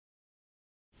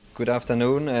Good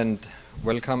afternoon and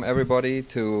welcome everybody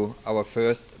to our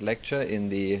first lecture in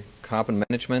the Carbon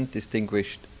Management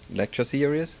Distinguished Lecture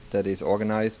Series that is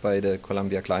organized by the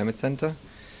Columbia Climate Center.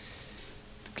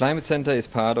 The Climate Center is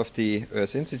part of the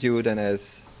Earth Institute, and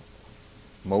as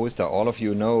most or all of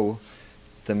you know,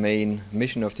 the main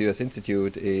mission of the Earth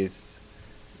Institute is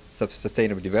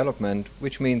sustainable development,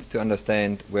 which means to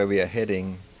understand where we are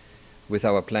heading with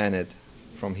our planet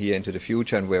from here into the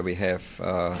future and where we have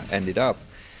ended up.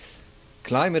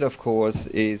 Climate, of course,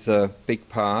 is a big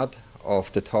part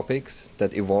of the topics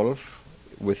that evolve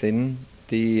within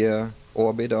the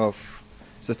orbit of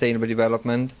sustainable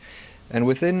development. And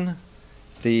within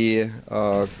the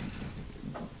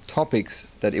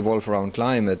topics that evolve around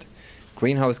climate,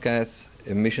 greenhouse gas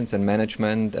emissions and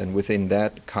management, and within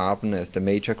that carbon as the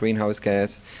major greenhouse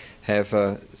gas, have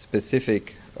a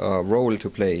specific role to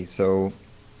play. So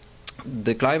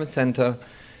the Climate Center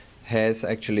has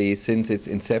actually, since its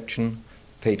inception,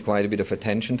 paid quite a bit of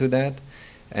attention to that.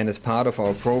 And as part of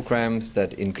our programs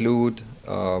that include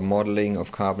modeling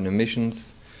of carbon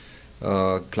emissions,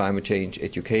 climate change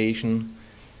education,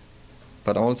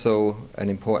 but also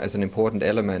as an important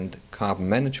element, carbon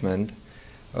management,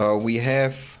 we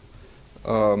have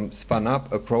spun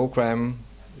up a program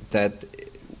that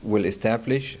will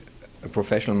establish a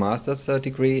professional master's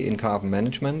degree in carbon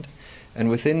management. And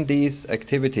within these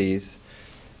activities,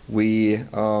 we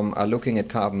are looking at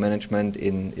carbon management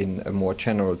in a more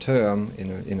general term,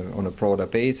 on a broader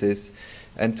basis,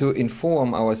 and to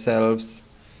inform ourselves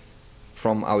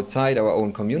from outside our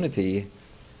own community,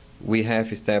 we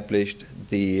have established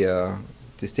the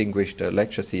Distinguished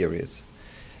Lecture Series.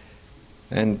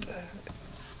 And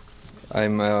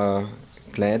I'm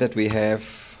glad that we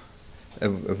have a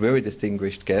very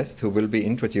distinguished guest who will be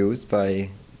introduced by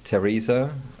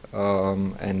Teresa.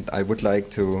 And I would like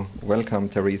to welcome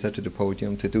Teresa to the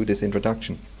podium to do this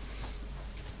introduction.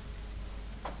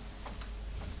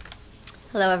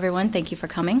 Hello, everyone. Thank you for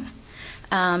coming.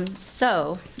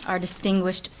 So, our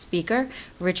distinguished speaker,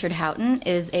 Richard Houghton,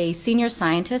 is a senior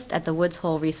scientist at the Woods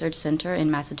Hole Research Center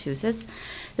in Massachusetts.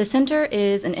 The center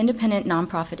is an independent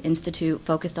nonprofit institute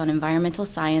focused on environmental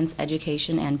science,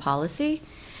 education, and policy.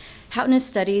 Houghton has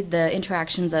studied the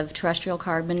interactions of terrestrial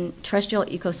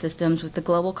ecosystems with the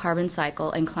global carbon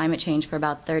cycle and climate change for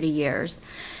about 30 years,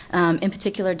 in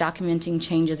particular documenting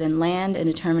changes in land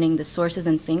and determining the sources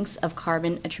and sinks of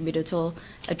carbon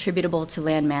attributable to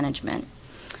land management.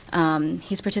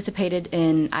 He's participated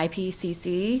in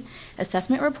IPCC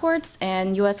assessment reports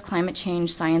and U.S. climate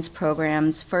change science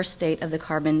programs' first State of the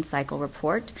Carbon Cycle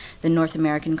report, the North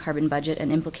American Carbon Budget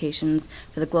and Implications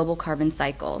for the Global Carbon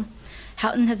Cycle.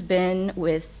 Houghton has been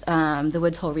with the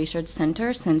Woods Hole Research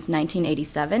Center since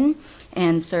 1987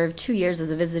 and served 2 years as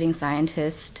a visiting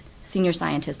senior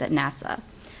scientist at NASA.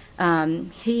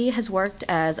 He has worked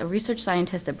as a research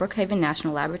scientist at Brookhaven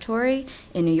National Laboratory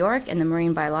in New York and the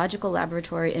Marine Biological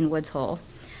Laboratory in Woods Hole.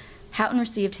 Houghton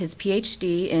received his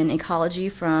PhD in ecology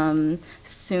from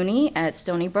SUNY at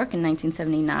Stony Brook in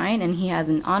 1979, and he has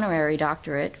an honorary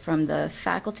doctorate from the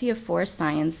Faculty of Forest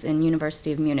Science in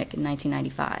University of Munich in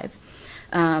 1995.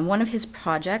 One of his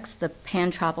projects, the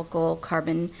Pan-Tropical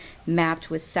Carbon Mapped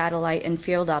with Satellite and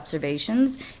Field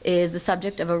Observations, is the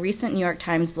subject of a recent New York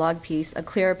Times blog piece, A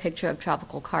Clearer Picture of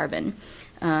Tropical Carbon.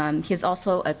 He is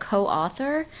also a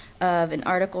co-author of an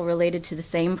article related to the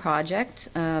same project,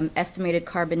 Estimated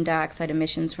Carbon Dioxide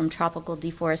Emissions from Tropical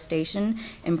Deforestation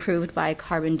Improved by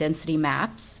Carbon Density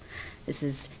Maps. This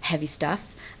is heavy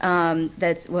stuff.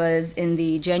 That was in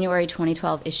the January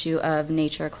 2012 issue of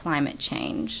Nature Climate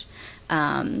Change.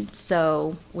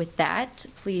 So with that,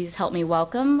 please help me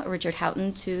welcome Richard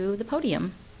Houghton to the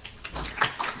podium.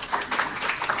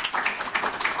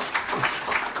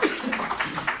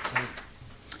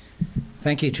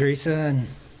 Thank you, Teresa, and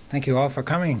thank you all for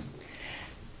coming.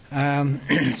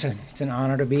 It's an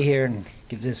honor to be here and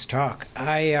give this talk.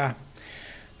 I'm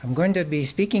going to be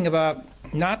speaking about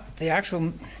not the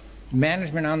actual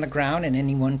management on the ground in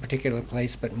any one particular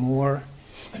place, but more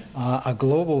a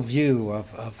global view of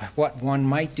what one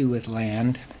might do with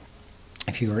land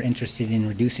if you are interested in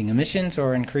reducing emissions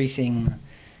or increasing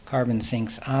carbon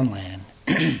sinks on land.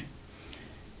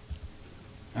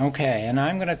 Okay, and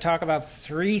I'm going to talk about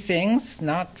three things,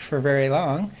 not for very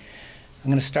long. I'm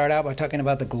going to start out by talking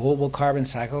about the global carbon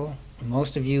cycle.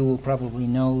 Most of you will probably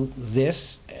know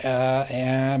this,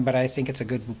 but I think it's a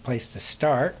good place to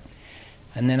start.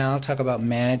 And then I'll talk about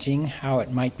managing, how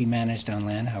it might be managed on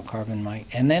land, how carbon might,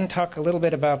 and then talk a little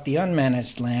bit about the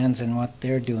unmanaged lands and what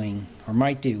they're doing or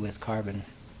might do with carbon.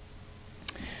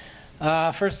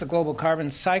 First, the global carbon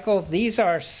cycle. These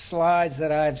are slides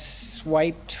that I've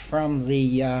swiped from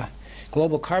the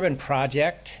Global Carbon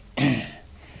Project.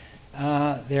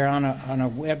 They're on a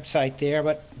website there,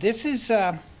 but this is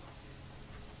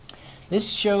this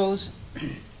shows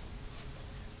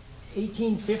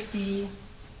 1850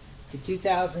 to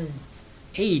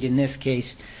 2008 in this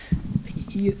case.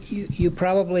 You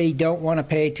probably don't want to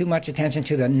pay too much attention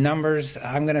to the numbers.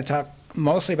 I'm going to talk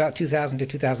mostly about 2000 to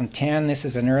 2010. This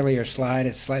is an earlier slide.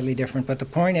 It's slightly different, but the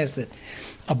point is that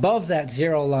above that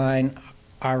zero line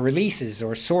are releases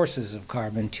or sources of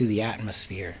carbon to the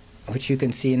atmosphere, which you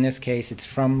can see in this case. It's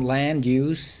from land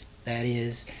use, that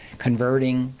is,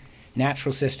 converting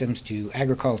natural systems to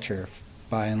agriculture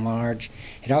by and large.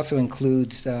 It also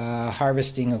includes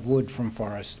harvesting of wood from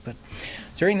forests. But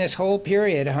during this whole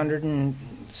period,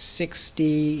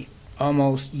 160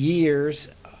 almost years,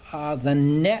 the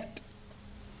net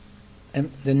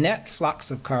flux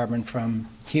of carbon from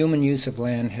human use of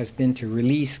land has been to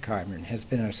release carbon, has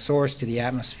been a source to the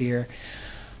atmosphere,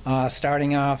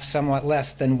 starting off somewhat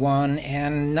less than 1,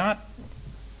 and not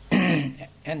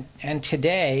and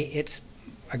today it's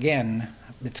again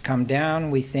it's come down,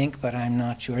 we think, but I'm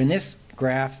not sure. In this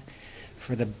graph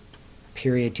for the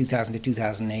period 2000 to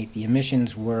 2008, the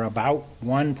emissions were about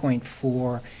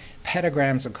 1.4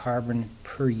 petagrams of carbon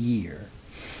per year.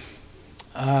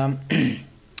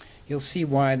 You'll see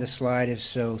why the slide is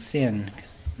so thin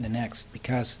in the next,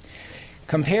 because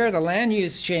compare the land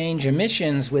use change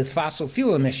emissions with fossil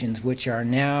fuel emissions, which are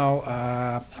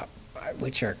now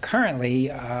which are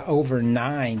currently over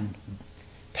 9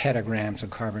 petagrams of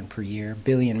carbon per year,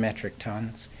 billion metric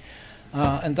tons.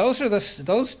 And those are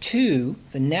those two,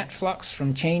 the net flux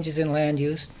from changes in land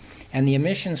use and the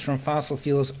emissions from fossil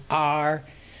fuels are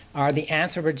the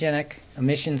anthropogenic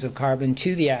emissions of carbon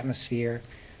to the atmosphere.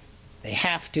 They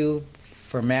have to,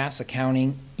 for mass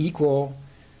accounting, equal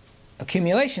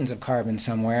accumulations of carbon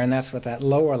somewhere, and that's what that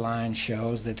lower line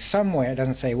shows, that somewhere, it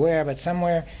doesn't say where, but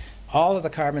somewhere, all of the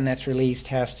carbon that's released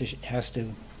has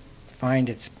to find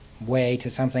its way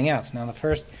to something else. Now,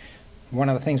 one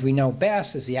of the things we know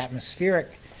best is the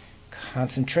atmospheric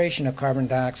concentration of carbon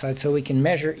dioxide, so we can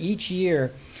measure each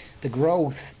year the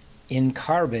growth in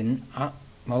carbon,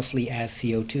 mostly as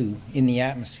CO2, in the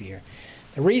atmosphere.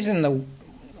 The reason the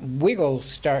wiggles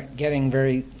start getting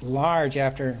very large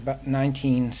after about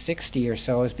 1960 or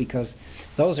so is because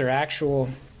those are actual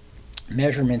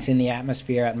measurements in the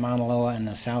atmosphere at Mauna Loa and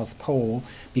the South Pole.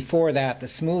 Before that, the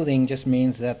smoothing just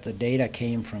means that the data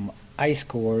came from ice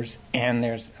cores, and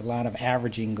there's a lot of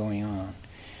averaging going on.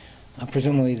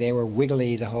 Presumably they were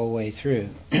wiggly the whole way through.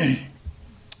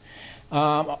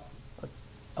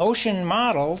 Ocean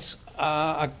models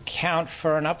account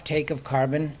for an uptake of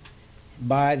carbon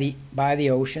by the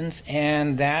oceans,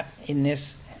 and that in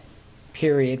this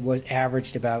period was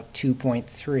averaged about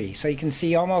 2.3. So you can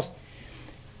see almost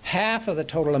half of the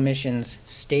total emissions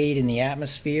stayed in the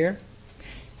atmosphere,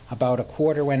 about a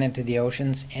quarter went into the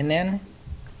oceans, and then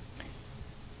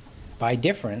by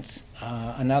difference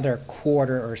another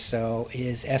quarter or so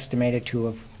is estimated to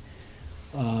have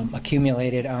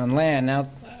accumulated on land. Now,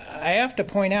 I have to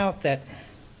point out that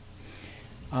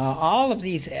all of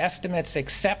these estimates,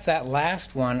 except that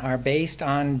last one, are based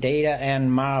on data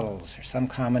and models, or some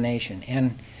combination.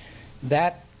 And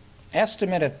that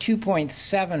estimate of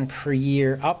 2.7 per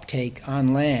year uptake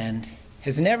on land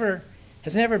has never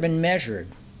been measured.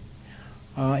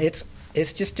 It's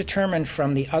just determined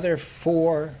from the other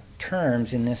 4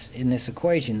 terms in this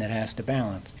equation that has to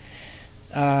balance.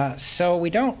 So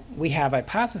we have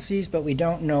hypotheses, but we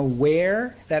don't know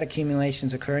where that accumulation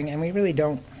is occurring, and we really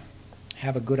don't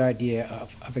have a good idea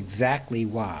of exactly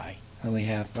why. And we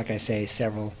have, like I say,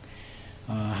 several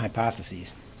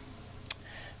hypotheses.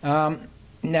 Now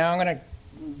I'm going to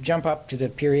jump up to the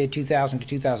period 2000 to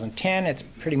 2010. It's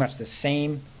pretty much the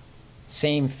same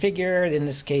figure. In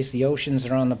this case, the oceans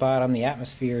are on the bottom, the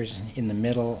atmosphere is in the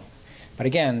middle. But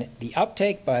again, the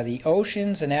uptake by the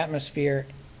oceans and atmosphere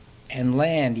and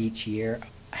land each year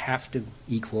have to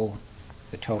equal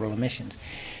the total emissions.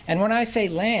 And when I say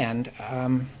land,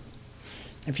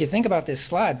 if you think about this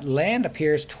slide, land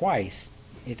appears twice.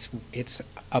 It's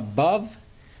above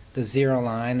the zero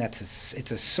line. It's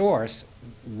a source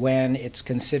when it's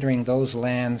considering those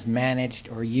lands managed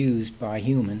or used by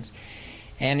humans,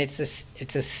 and it's a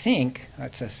sink.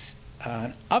 It's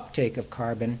an uptake of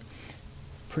carbon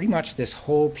pretty much this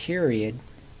whole period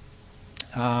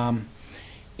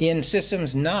in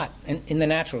systems not in the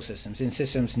natural systems, in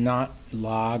systems not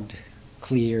logged,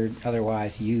 cleared,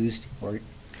 otherwise used or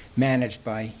managed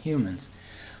by humans.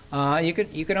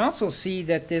 You can also see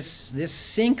that this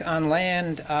sink on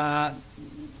land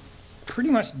pretty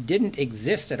much didn't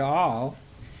exist at all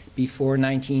before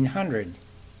 1900,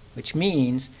 which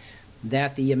means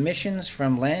that the emissions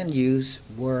from land use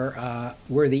were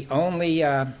the only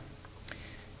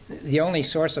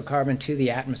source of carbon to the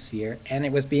atmosphere, and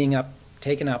it was being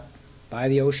taken up by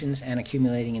the oceans and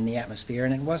accumulating in the atmosphere.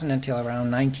 And it wasn't until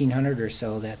around 1900 or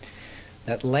so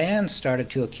that land started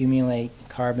to accumulate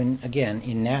carbon again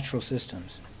in natural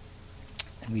systems.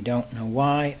 And we don't know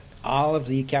why. All of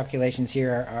the calculations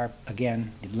here are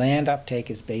again, the land uptake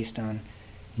is based on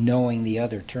knowing the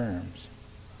other terms.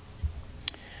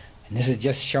 And this is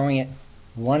just showing it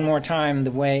one more time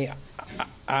the way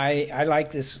I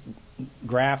like this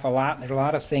graph a lot. There are a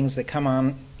lot of things that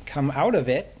come out of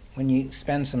it when you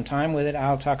spend some time with it.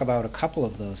 I'll talk about a couple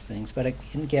of those things. But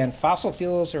again, fossil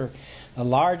fuels are the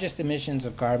largest emissions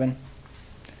of carbon,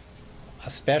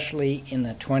 especially in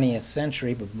the 20th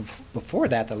century. But before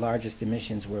that, the largest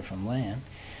emissions were from land.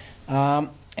 And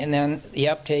then the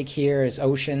uptake here is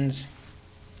oceans,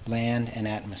 land, and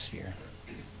atmosphere.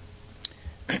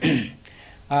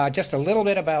 Just a little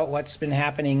bit about what's been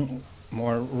happening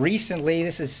more recently.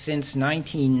 This is since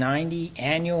 1990,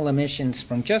 annual emissions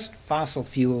from just fossil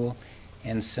fuel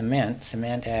and cement.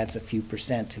 Cement adds a few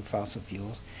percent to fossil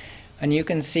fuels. And you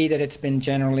can see that it's been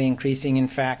generally increasing, in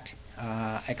fact,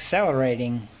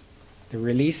 accelerating the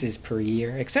releases per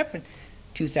year, except for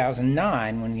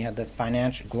 2009 when we had the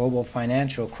global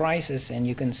financial crisis, and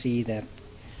you can see that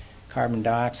carbon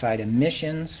dioxide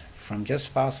emissions from just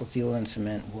fossil fuel and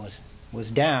cement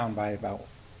was down by about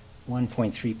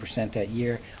 1.3% that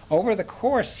year. Over the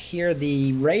course here,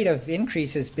 the rate of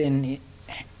increase itself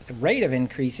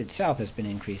has been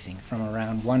increasing from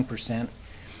around 1%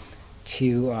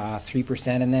 to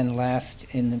 3%, and then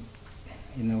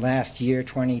in the last year,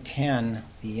 2010,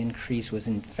 the increase was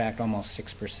in fact almost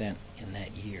 6% in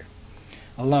that year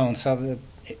alone. So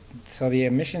the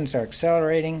emissions are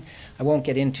accelerating. I won't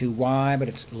get into why, but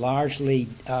it's largely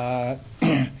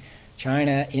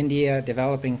China, India,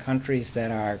 developing countries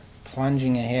that are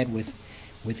plunging ahead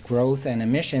with growth and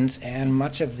emissions, and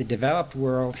much of the developed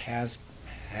world has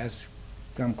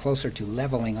come closer to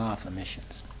leveling off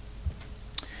emissions.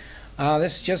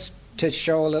 This just to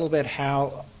show a little bit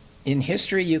how in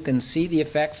history you can see the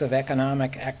effects of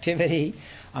economic activity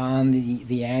on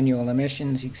the annual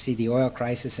emissions. You can see the oil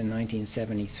crisis in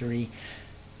 1973.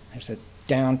 There's a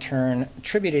downturn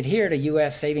attributed here to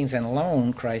U.S. savings and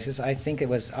loan crisis. I think it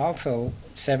was also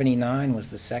 79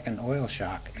 was the second oil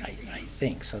shock, I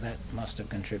think, so that must have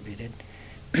contributed.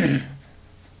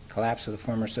 Collapse of the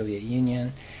former Soviet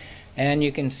Union. And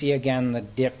you can see again the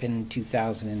dip in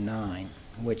 2009,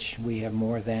 which we have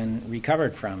more than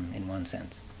recovered from in one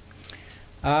sense.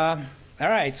 All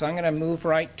right, so I'm going to move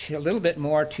right to a little bit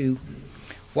more to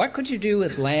what could you do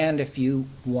with land if you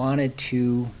wanted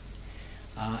to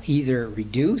either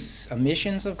reduce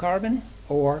emissions of carbon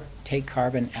or take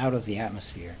carbon out of the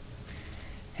atmosphere.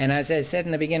 And as I said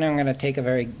in the beginning, I'm going to take a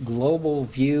very global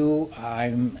view.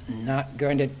 I'm not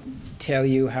going to tell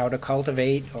you how to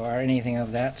cultivate or anything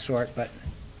of that sort, but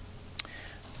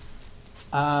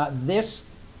this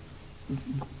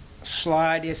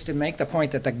slide is to make the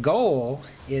point that the goal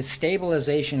is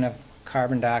stabilization of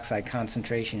carbon dioxide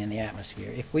concentration in the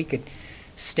atmosphere. If we could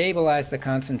stabilize the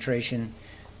concentration,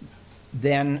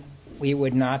 then we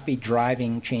would not be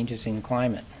driving changes in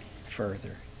climate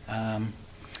further.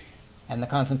 And the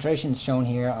concentrations shown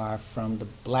here are from the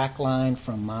black line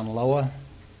from Mauna Loa,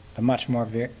 the much more,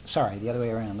 the other way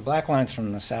around. The black line's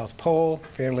from the South Pole,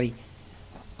 fairly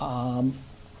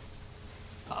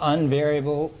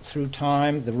unvariable through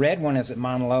time. The red one is at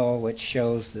Mauna Loa, which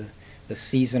shows the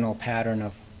seasonal pattern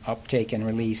of uptake and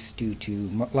release due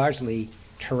to largely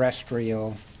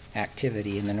terrestrial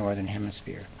activity in the northern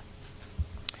hemisphere.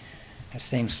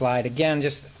 Same slide again,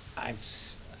 just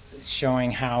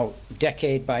showing how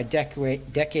decade by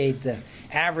decade the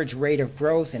average rate of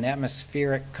growth in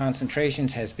atmospheric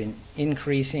concentrations has been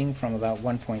increasing from about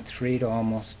 1.3 to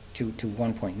almost to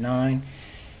 1.9.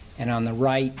 And on the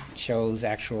right shows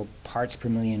actual parts per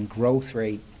million growth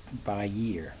rate by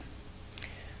year.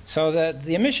 So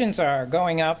the emissions are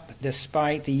going up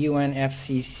despite the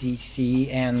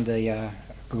UNFCCC and the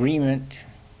agreement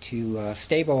to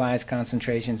stabilize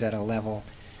concentrations at a level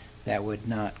that would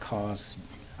not cause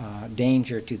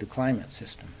danger to the climate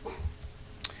system.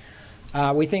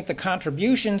 We think the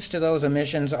contributions to those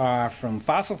emissions are from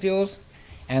fossil fuels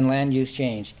and land use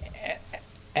change.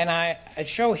 And I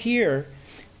show here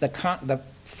the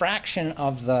fraction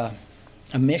of the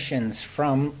emissions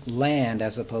from land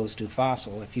as opposed to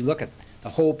fossil. If you look at the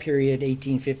whole period,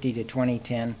 1850 to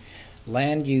 2010,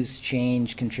 land use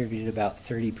change contributed about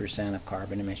 30% of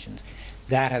carbon emissions.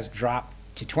 That has dropped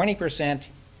to 20%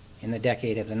 in the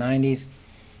decade of the 90s,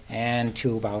 and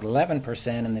to about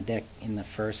 11% in the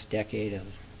first decade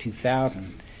of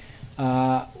 2000,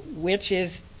 which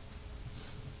is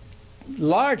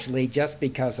largely just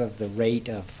because of the rate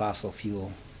of fossil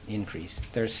fuel increase.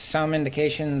 There's some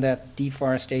indication that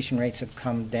deforestation rates have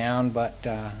come down, but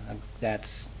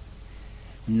that's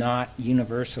not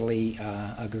universally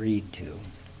agreed to.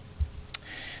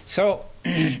 So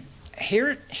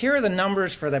here are the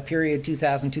numbers for the period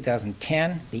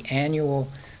 2000-2010, the annual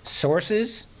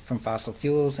sources from fossil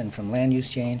fuels and from land use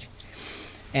change,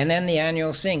 and then the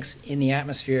annual sinks in the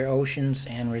atmosphere, oceans,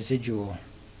 and residual.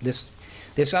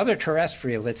 This other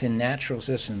terrestrial that's in natural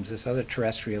systems, this other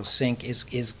terrestrial sink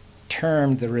is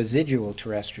termed the residual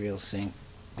terrestrial sink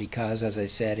because, as I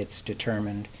said, it's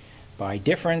determined by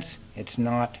difference. It's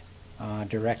not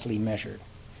directly measured.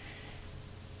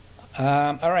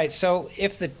 All right, so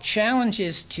if the challenge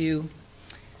is to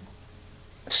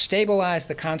stabilize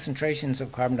the concentrations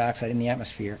of carbon dioxide in the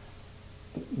atmosphere,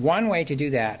 one way to do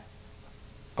that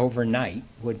overnight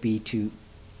would be to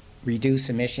reduce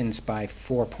emissions by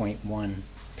 4.1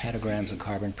 petagrams of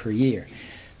carbon per year.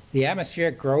 The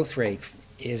atmospheric growth rate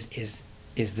is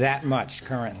that much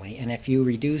currently, and if you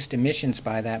reduced emissions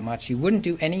by that much, you wouldn't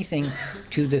do anything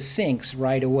to the sinks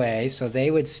right away, so they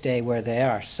would stay where they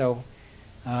are. So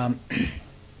I'll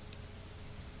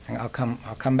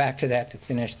come back to that to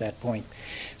finish that point.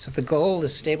 So if the goal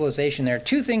is stabilization, there are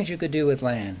two things you could do with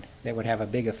land that would have a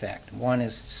big effect. One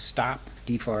is stop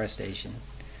deforestation.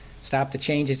 Stop the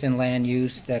changes in land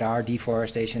use that are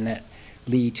deforestation that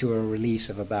lead to a release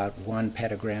of about 1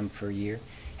 petagram per year.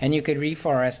 And you could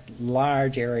reforest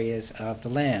large areas of the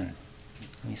land.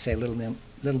 Let me say a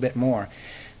little bit more.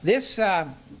 This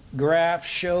graph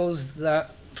shows the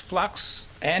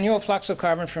annual flux of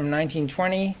carbon from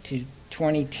 1920 to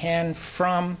 2010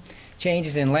 from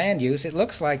changes in land use. It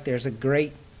looks like there's a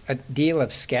deal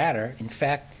of scatter. In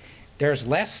fact, there's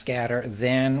less scatter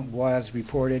than was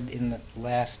reported in the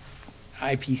last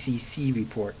IPCC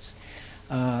reports.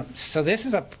 So this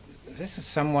is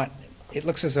somewhat, it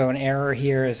looks as though an error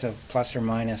here is of plus or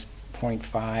minus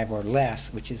 0.5 or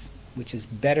less, which is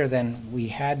better than we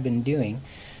had been doing.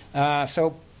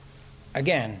 So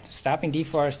again, stopping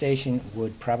deforestation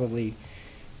would probably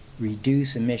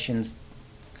reduce emissions,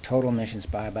 total emissions,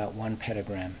 by about 1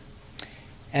 petagram.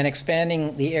 And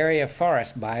expanding the area of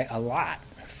forest by a lot,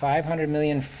 500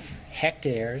 million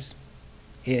hectares,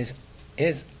 is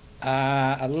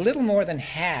a little more than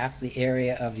half the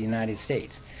area of the United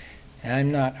States. And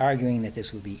I'm not arguing that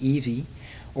this would be easy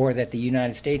or that the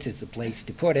United States is the place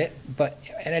to put it,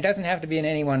 and it doesn't have to be in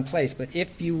any one place, but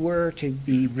if you were to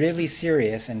be really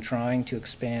serious and trying to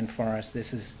expand forests,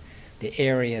 this is the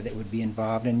area that would be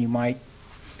involved, and you might,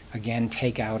 again,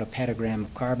 take out a petagram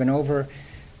of carbon over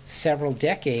several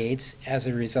decades as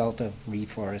a result of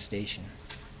reforestation.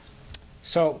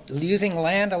 So using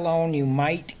land alone, you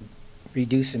might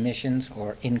reduce emissions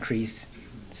or increase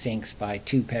sinks by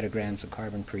 2 petagrams of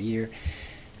carbon per year.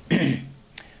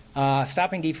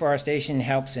 Stopping deforestation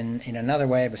helps in another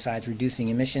way besides reducing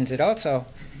emissions. It also,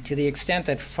 to the extent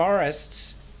that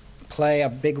forests play a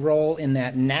big role in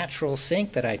that natural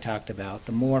sink that I talked about,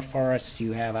 the more forests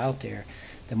you have out there,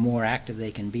 the more active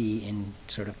they can be in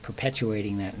sort of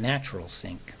perpetuating that natural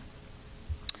sink.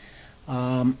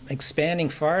 Expanding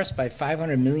forests by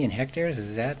 500 million hectares,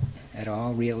 is that at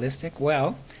all realistic?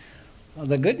 Well,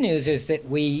 the good news is that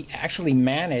we actually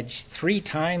manage 3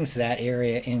 times that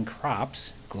area in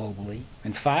crops globally,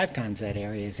 and 5 times that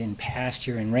area is in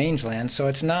pasture and rangeland, so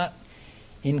it's not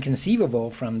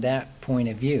inconceivable from that point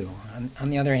of view. On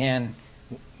the other hand,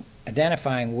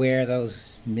 identifying where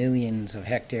those millions of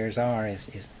hectares are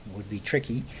would be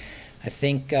tricky. I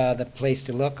think the place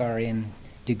to look are in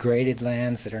degraded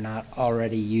lands that are not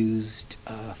already used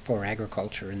for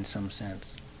agriculture in some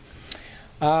sense.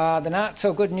 The not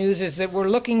so good news is that we're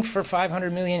looking for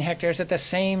 500 million hectares at the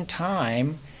same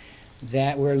time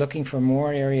that we're looking for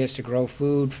more areas to grow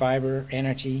food, fiber,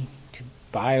 energy, to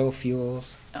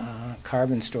biofuels,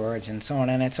 carbon storage, and so on.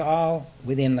 And it's all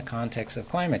within the context of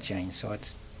climate change, so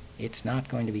it's not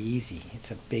going to be easy.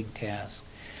 It's a big task.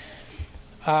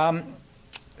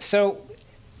 So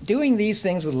doing these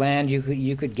things with land,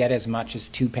 you could get as much as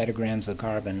 2 petagrams of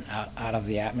carbon out of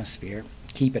the atmosphere,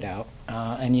 keep it out,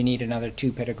 and you need another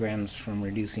 2 petagrams from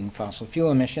reducing fossil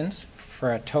fuel emissions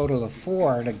for a total of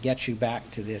 4 to get you back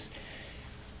to this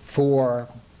 4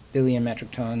 billion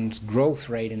metric tons growth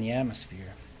rate in the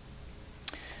atmosphere.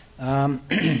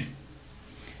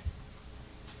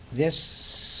 This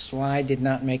slide did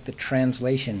not make the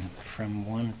translation from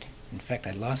one. In fact,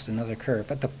 I lost another curve.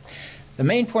 But the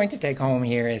main point to take home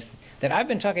here is that I've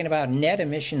been talking about net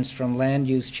emissions from land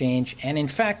use change, and in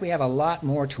fact we have a lot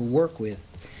more to work with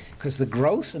because the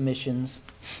gross emissions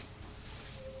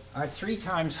are 3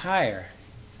 times higher.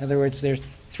 In other words, there's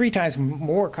 3 times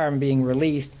more carbon being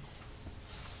released,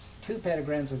 2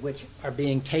 petagrams of which are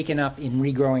being taken up in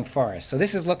regrowing forests. So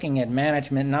this is looking at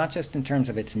management not just in terms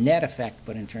of its net effect,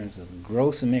 but in terms of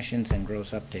gross emissions and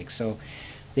gross uptake. So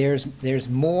there's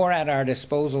more at our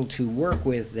disposal to work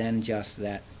with than just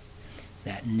that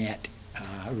net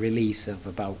release of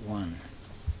about 1.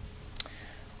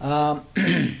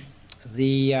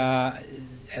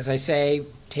 As I say,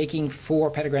 taking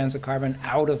 4 petagrams of carbon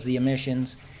out of the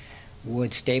emissions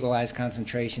would stabilize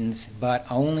concentrations, but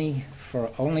only for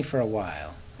a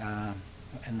while,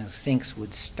 and the sinks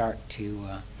would start to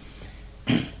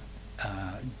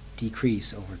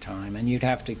decrease over time, and you'd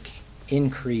have to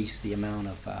increase the amount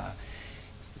of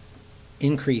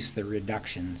increase the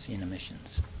reductions in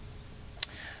emissions.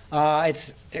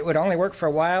 It would only work for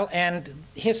a while, and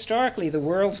historically the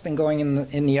world's been going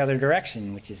in the other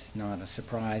direction, which is not a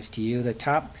surprise to you. The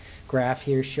top graph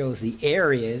here shows the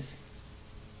areas.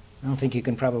 I don't think you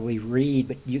can probably read,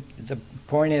 but the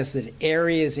point is that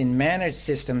areas in managed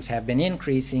systems have been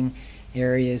increasing.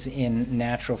 Areas in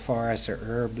natural forests or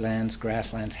herb lands,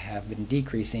 grasslands have been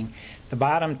decreasing. The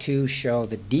bottom 2 show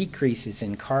the decreases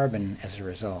in carbon as a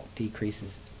result.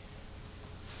 Decreases.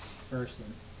 First,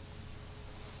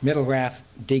 middle graph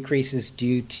decreases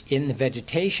due in the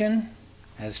vegetation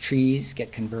as trees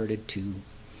get converted to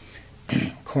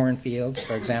cornfields,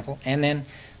 for example. And then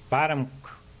bottom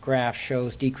graph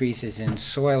shows decreases in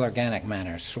soil organic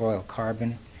matter, soil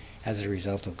carbon, as a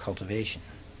result of cultivation.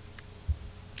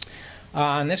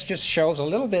 And this just shows a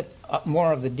little bit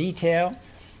more of the detail.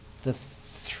 The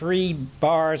 3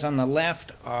 bars on the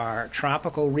left are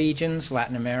tropical regions,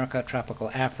 Latin America,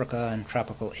 tropical Africa, and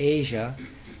tropical Asia.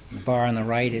 The bar on the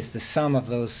right is the sum of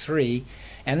those 3.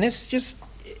 And this just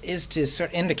is to sort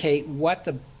of indicate what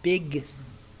the big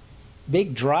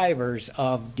drivers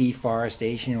of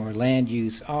deforestation or land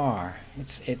use are.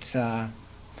 It's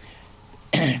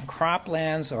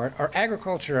croplands or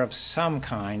agriculture of some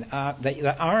kind.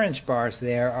 The orange bars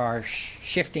there are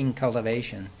shifting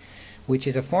cultivation, which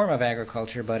is a form of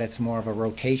agriculture, but it's more of a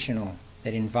rotational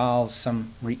that involves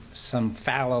some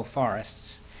fallow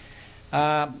forests.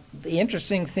 The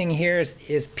interesting thing here is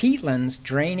peatlands,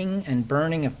 draining and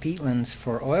burning of peatlands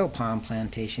for oil palm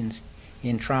plantations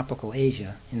in tropical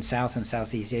Asia, in South and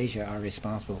Southeast Asia, are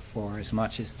responsible for as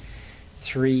much as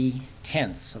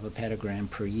 0.3 of a petagram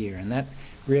per year, and that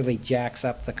really jacks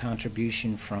up the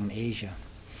contribution from Asia.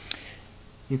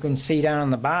 You can see down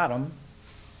on the bottom,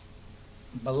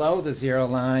 below the 0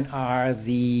 line, are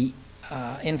the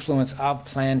influence of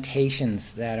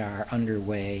plantations that are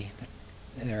underway.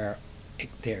 They're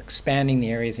expanding the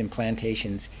areas in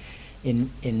plantations in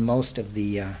most of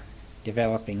the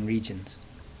developing regions,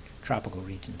 tropical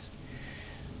regions.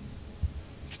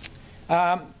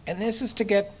 And this is to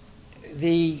get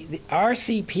the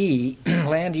RCP,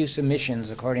 land use emissions,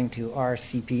 according to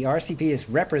RCP. RCP is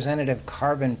representative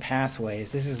carbon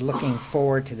pathways. This is looking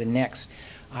forward to the next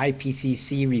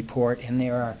IPCC report, and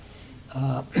there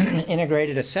are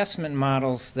integrated assessment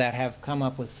models that have come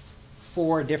up with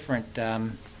 4 different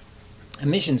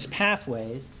emissions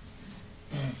pathways,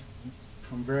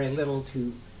 from very little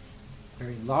to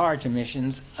very large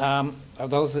emissions.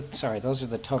 Those are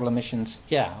the total emissions,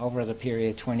 over the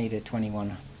period 20 to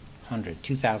 2100,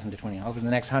 2000 to 20, over the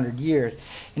next 100 years.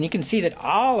 And you can see that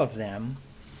all of them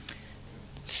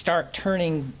start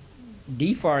turning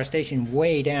deforestation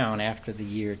way down after the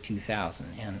year 2000.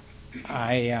 And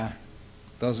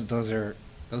those are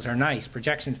nice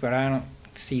projections, but I don't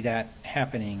see that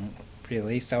happening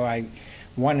really. So I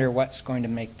wonder what's going to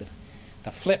make the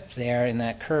flip there in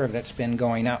that curve that's been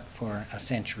going up for a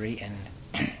century and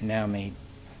now may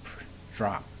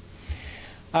drop.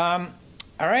 All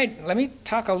right, let me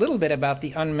talk a little bit about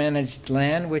the unmanaged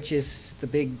land, which is the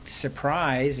big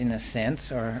surprise in a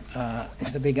sense, or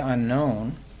the big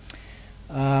unknown.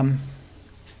 I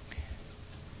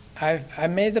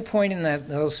made the point in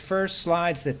those first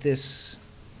slides that this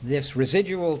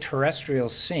residual terrestrial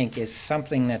sink is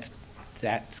something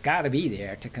that's got to be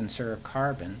there to conserve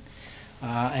carbon.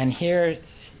 And here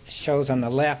shows on the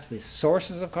left the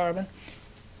sources of carbon,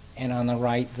 and on the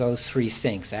right those 3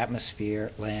 sinks: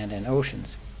 atmosphere, land, and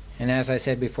oceans. And as I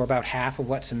said before, about half of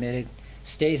what's emitted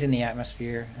stays in the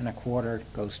atmosphere, and a quarter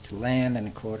goes to land, and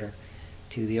a quarter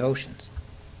to the oceans.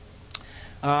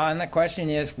 And the question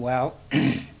is, well,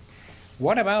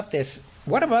 what about this?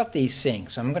 What about these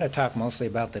sinks? I'm going to talk mostly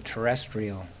about the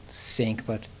terrestrial sink,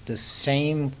 but the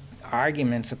same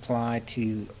arguments apply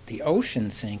to the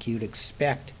ocean sink. You'd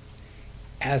expect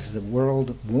as the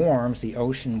world warms, the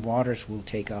ocean waters will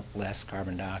take up less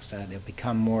carbon dioxide. They'll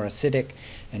become more acidic,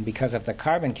 and because of the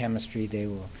carbon chemistry, they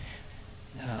will.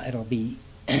 It'll be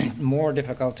more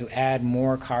difficult to add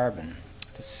more carbon.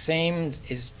 The same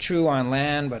is true on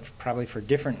land, but probably for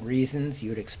different reasons. You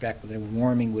would expect that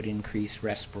warming would increase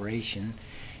respiration,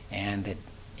 and that,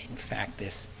 in fact,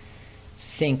 this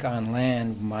sink on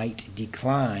land might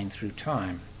decline through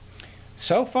time.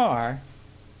 So far,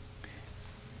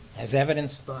 as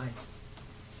evidenced by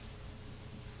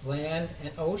land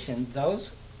and ocean,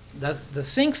 the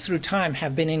sinks through time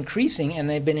have been increasing, and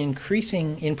they've been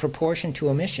increasing in proportion to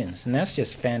emissions, and that's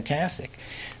just fantastic.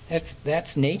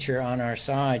 That's nature on our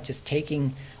side, just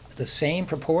taking the same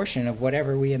proportion of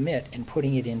whatever we emit and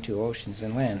putting it into oceans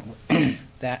and land.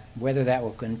 Whether that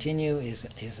will continue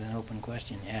is an open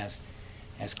question as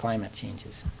climate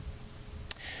changes.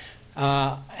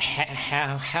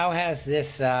 How has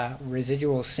this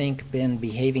residual sink been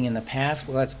behaving in the past?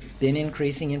 Well, it's been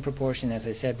increasing in proportion, as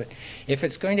I said, but if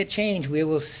it's going to change, we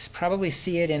will probably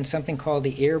see it in something called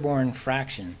the airborne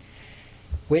fraction,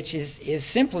 which is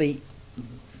simply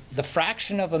the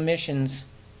fraction of emissions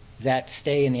that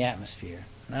stay in the atmosphere.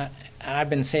 I've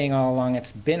been saying all along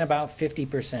it's been about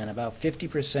 50%. About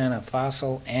 50% of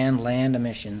fossil and land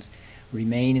emissions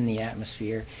remain in the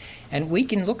atmosphere. And we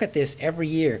can look at this every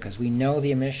year because we know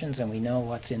the emissions and we know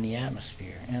what's in the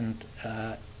atmosphere. And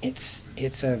it's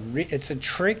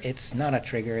not a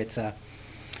trigger. It's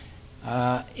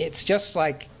just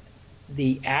like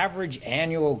the average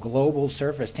annual global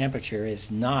surface temperature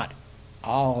is not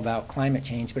all about climate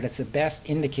change, but it's the best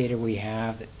indicator we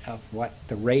have of what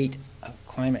the rate of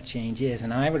climate change is.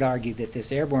 And I would argue that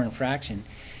this airborne fraction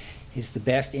is the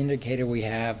best indicator we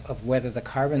have of whether the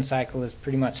carbon cycle is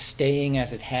pretty much staying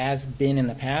as it has been in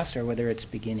the past or whether it's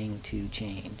beginning to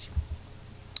change.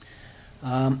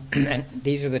 And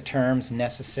these are the terms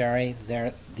necessary.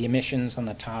 They're the emissions on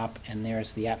the top, and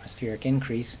there's the atmospheric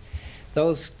increase.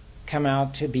 Those come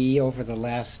out to be, over the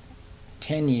last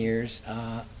 10 years,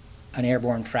 an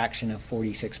airborne fraction of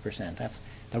 46%. That's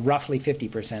the roughly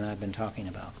 50% I've been talking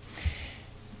about.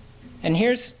 And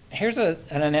here's an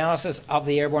analysis of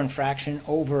the airborne fraction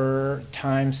over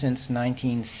time since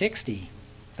 1960.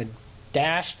 The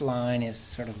dashed line is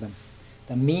sort of the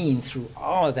mean through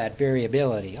all of that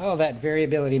variability. All of that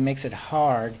variability makes it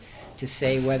hard to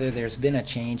say whether there's been a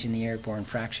change in the airborne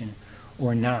fraction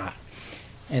or not.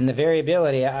 And the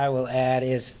variability, I will add,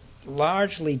 is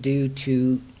largely due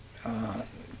to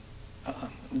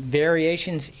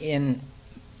variations in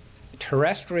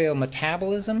terrestrial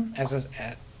metabolism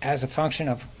as a function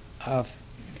of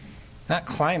not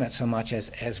climate so much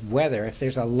as weather. If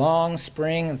there's a long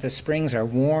spring, if the springs are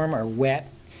warm or wet,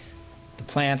 the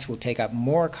plants will take up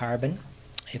more carbon.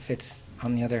 If it's,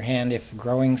 on the other hand, if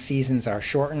growing seasons are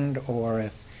shortened, or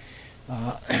if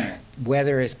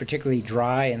weather is particularly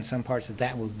dry in some parts,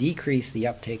 that will decrease the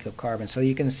uptake of carbon. So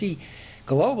you can see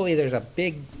globally there's a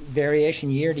big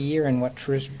variation year to year in what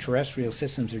terrestrial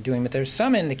systems are doing, but there's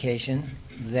some indication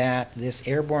that this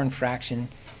airborne fraction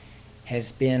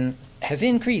has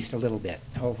increased a little bit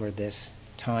over this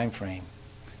time frame.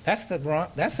 That's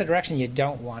the direction you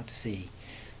don't want to see.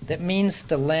 That means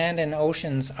the land and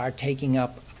oceans are taking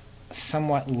up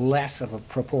somewhat less of a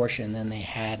proportion than they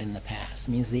had in the past.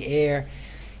 It means the air,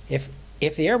 if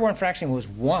the airborne fraction was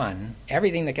 1,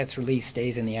 everything that gets released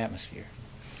stays in the atmosphere.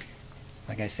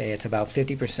 Like I say, it's about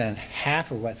 50%. Half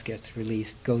of what gets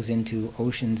released goes into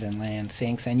oceans and land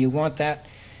sinks, and you want that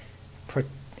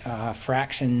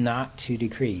fraction not to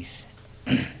decrease.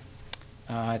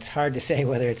 It's hard to say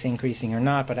whether it's increasing or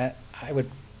not, but I would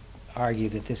argue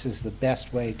that this is the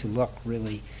best way to look,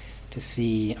 really, to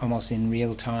see almost in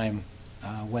real time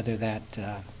whether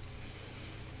that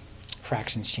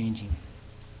fraction's changing.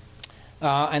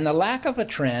 And the lack of a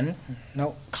trend,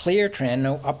 no clear trend,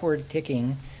 no upward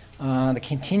ticking, the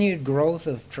continued growth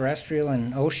of terrestrial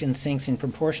and ocean sinks in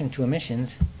proportion to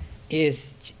emissions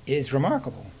is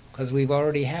remarkable, because we've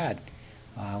already had,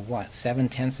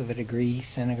 7/10 of a degree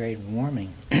centigrade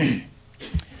warming.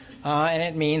 And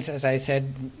it means, as I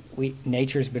said,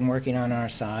 nature's been working on our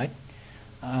side.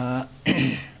 I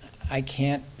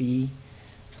can't be,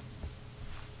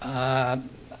 I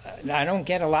don't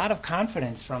get a lot of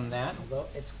confidence from that, although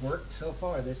it's worked so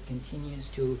far. This continues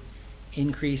to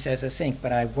increase as a sink,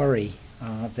 but I worry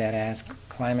that as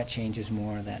climate changes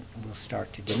more, that will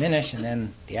start to diminish, and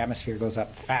then the atmosphere goes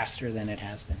up faster than it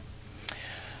has been.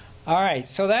 All right,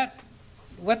 so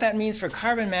what that means for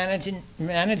carbon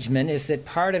management is that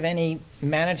part of any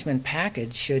management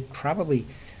package should probably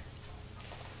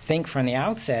think from the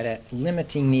outset at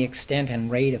limiting the extent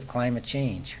and rate of climate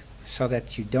change. so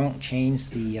that you don't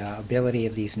change the ability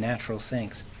of these natural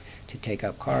sinks to take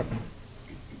up carbon.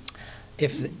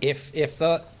 If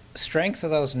the strength of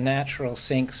those natural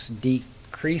sinks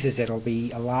decreases, it'll be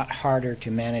a lot harder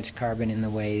to manage carbon in the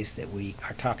ways that we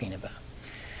are talking about.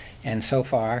 And so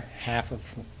far, half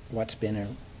of what's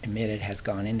been emitted has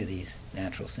gone into these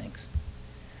natural sinks.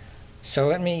 So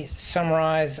let me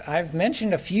summarize. I've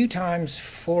mentioned a few times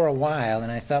for a while,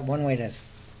 and I thought one way to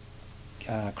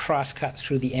cross-cut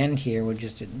through the end here would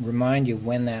just to remind you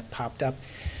when that popped up.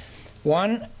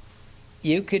 One,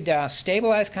 you could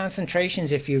stabilize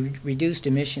concentrations if you reduced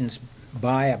emissions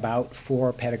by about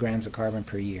 4 petagrams of carbon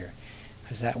per year,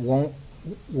 because that won't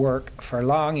work for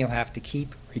long. You'll have to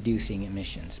keep reducing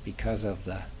emissions because of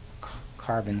the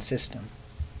carbon system.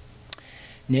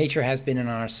 Nature has been on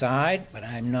our side, but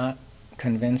I'm not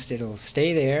convinced it'll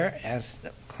stay there as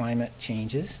the climate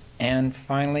changes. And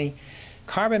finally,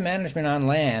 carbon management on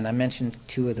land, I mentioned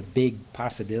 2 of the big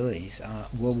possibilities,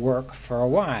 will work for a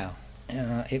while.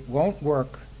 It won't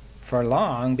work for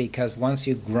long, because once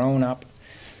you've grown up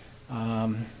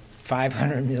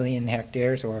 500 million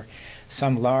hectares or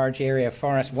some large area of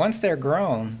forest, once they're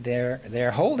grown,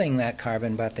 they're holding that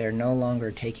carbon, but they're no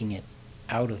longer taking it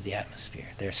out of the atmosphere.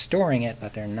 They're storing it,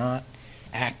 but they're not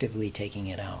actively taking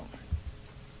it out.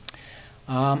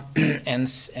 And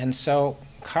so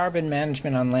carbon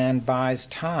management on land buys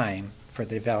time for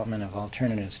the development of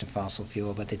alternatives to fossil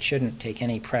fuel, but it shouldn't take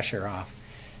any pressure off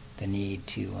the need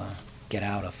to get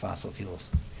out of fossil fuels.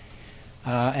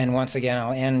 And once again,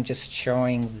 I'll end just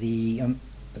showing the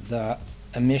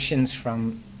emissions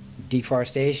from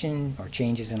deforestation or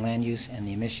changes in land use and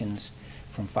the emissions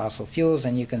from fossil fuels,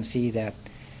 and you can see that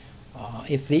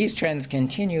if these trends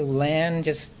continue, land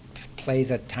just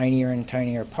plays a tinier and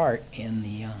tinier part in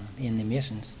the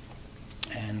emissions,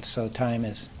 and so time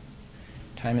is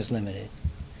limited.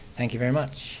 Thank you very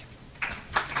much.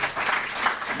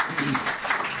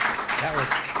 That was,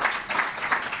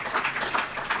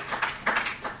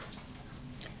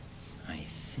 I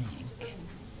think.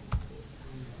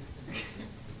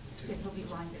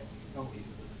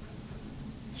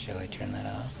 Shall I turn that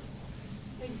off?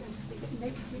 Maybe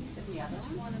we can sit in the other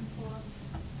one.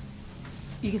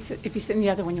 You can sit, if you sit in the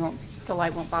other one, you won't, the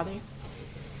light won't bother you.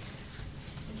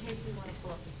 In case we want to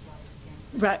pull up the slides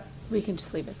again. Right, we can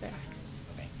just leave it there.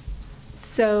 Okay.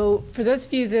 So for those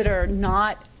of you that are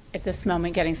not at this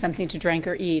moment getting something to drink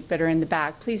or eat but are in the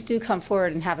back, please do come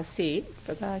forward and have a seat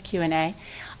for the Q&A.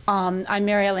 I'm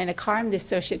Mary Elena Carr. I'm the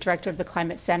Associate Director of the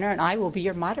Climate Center, and I will be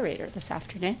your moderator this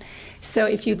afternoon. So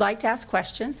if you'd like to ask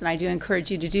questions, and I do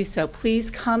encourage you to do so, please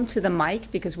come to the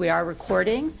mic because we are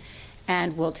recording,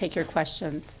 and we'll take your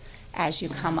questions as you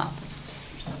come up.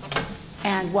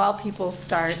 And while people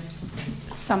start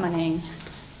summoning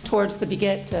towards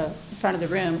the front of the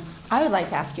room, I would like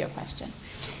to ask you a question.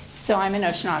 So I'm an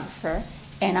oceanographer,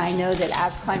 and I know that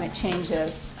as climate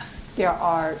changes, there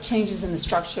are changes in the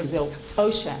structure of the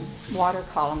ocean water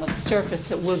column of the surface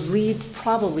that would lead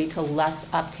probably to less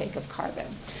uptake of carbon.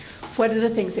 What are the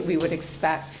things that we would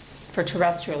expect for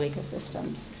terrestrial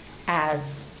ecosystems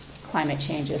as climate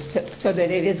changes so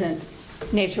that it isn't,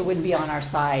 nature wouldn't be on our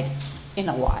side in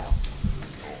a while?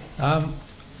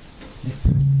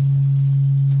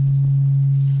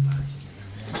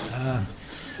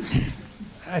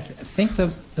 I think the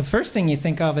first thing you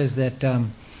think of is that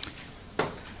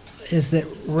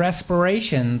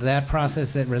respiration, that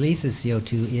process that releases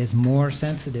CO2, is more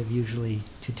sensitive usually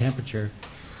to temperature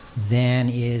than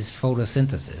is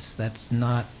photosynthesis. That's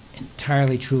not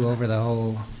entirely true over the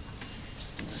whole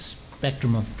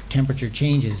spectrum of temperature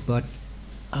changes, but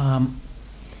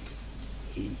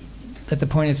the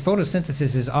point is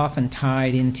photosynthesis is often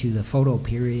tied into the photo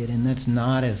period, and that's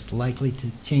not as likely to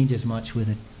change as much with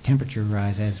a temperature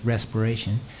rise as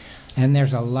respiration. And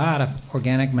there's a lot of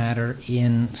organic matter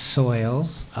in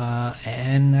soils,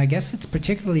 and I guess it's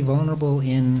particularly vulnerable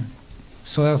in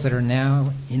soils that are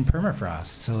now in permafrost.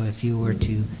 So if you were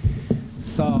to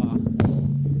thaw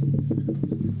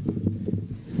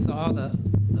the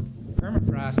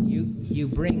permafrost, you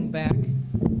bring back,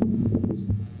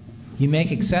 you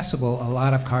make accessible a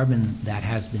lot of carbon that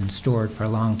has been stored for a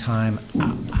long time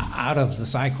out of the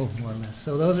cycle, more or less.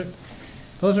 So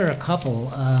those are a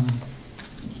couple.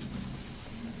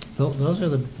 Those are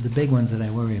the big ones that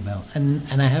I worry about. And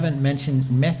I haven't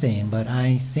mentioned methane, but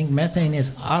I think methane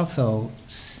is also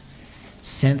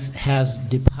has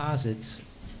deposits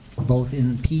both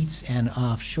in peats and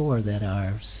offshore that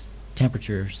are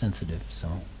temperature sensitive. So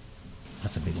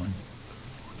that's a big one.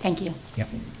 Thank you. Yep.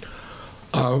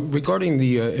 Regarding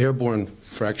the airborne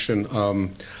fraction,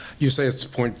 You say it's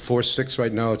 0.46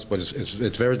 right now, but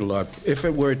it's very low. If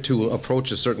it were to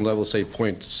approach a certain level, say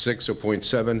 0.6 or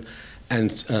 0.7,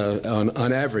 and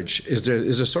on average, is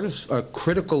there sort of a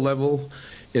critical level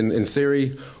in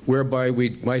theory whereby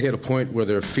we might hit a point where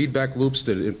there are feedback loops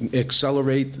that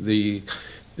accelerate the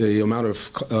amount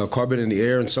of carbon in the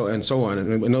air and so on?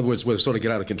 In other words, we'll sort of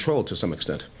get out of control to some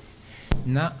extent.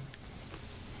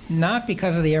 Not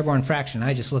because of the airborne fraction.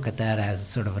 I just look at that as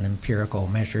sort of an empirical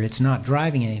measure. It's not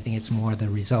driving anything, it's more the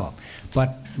result.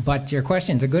 But your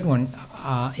question's a good one.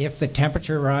 If the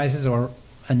temperature rises or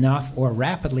enough or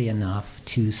rapidly enough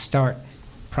to start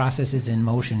processes in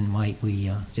motion, might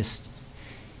we just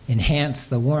enhance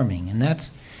the warming? And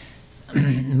that's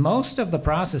most of the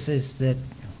processes that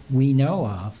we know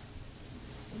of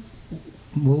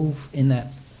move in that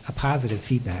a positive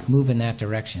feedback, move in that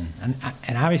direction. And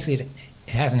obviously it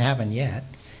hasn't happened yet.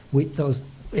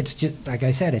 It's just, like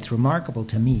I said, it's remarkable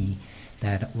to me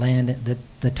that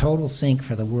the total sink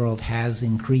for the world has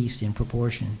increased in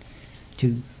proportion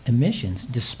to emissions,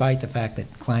 despite the fact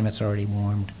that climate's already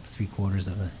warmed 3/4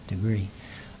 of a degree.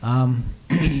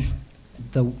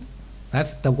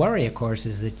 That's the worry, of course,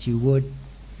 is that you would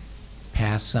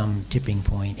pass some tipping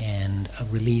point and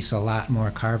release a lot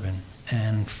more carbon.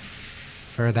 And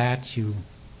for that, you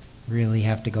really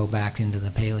have to go back into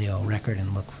the paleo record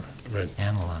and look for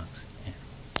analogs. Yeah.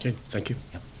 Okay, thank you.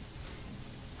 Yep.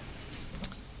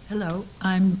 Hello,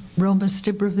 I'm Roma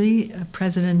Stibravi,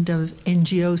 president of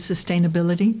NGO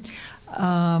Sustainability.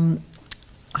 I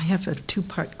have a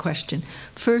two-part question.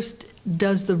 First,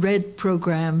 does the RED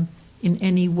program in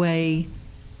any way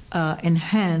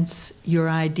enhance your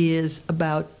ideas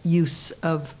about use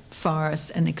of forests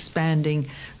and expanding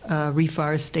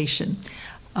reforestation?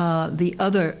 The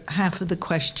other half of the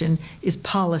question is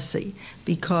policy,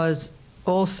 because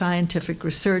all scientific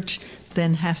research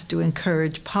then has to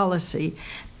encourage policy.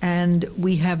 And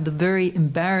we have the very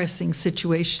embarrassing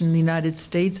situation in the United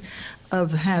States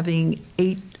of having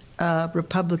 8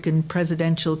 Republican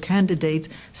presidential candidates,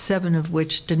 7 of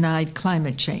which denied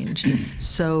climate change.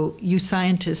 So you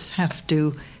scientists have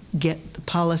to get the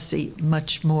policy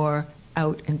much more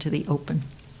out into the open.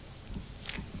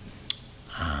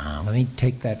 Let me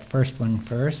take that first one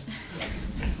first.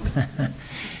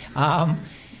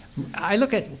 I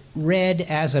look at RED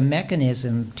as a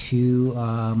mechanism to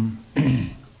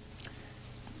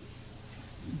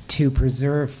to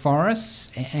preserve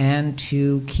forests and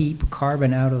to keep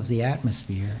carbon out of the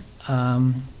atmosphere.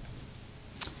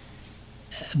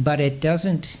 But it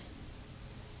doesn't,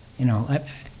 and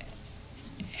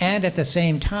at the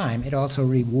same time, it also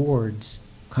rewards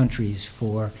countries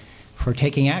for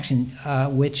taking action,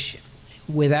 which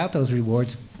without those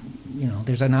rewards,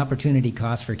 there's an opportunity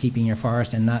cost for keeping your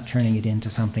forest and not turning it into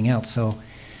something else. So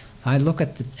I look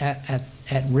at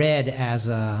RED as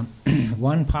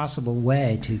one possible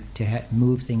way to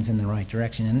move things in the right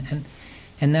direction.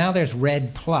 And now there's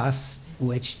RED Plus,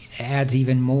 which adds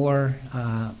even more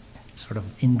sort of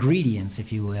ingredients,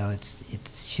 if you will. It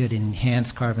should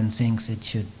enhance carbon sinks. It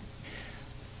should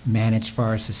manage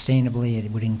forests sustainably.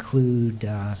 It would include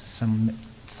some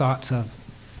thoughts of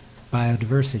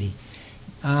biodiversity.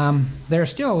 There are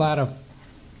still a lot of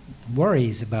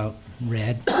worries about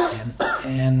RED,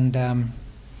 and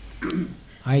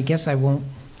I guess I won't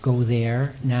go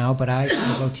there now, but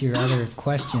I'll go to your other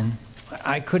question.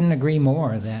 I couldn't agree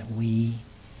more that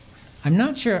I'm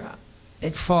not sure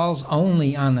it falls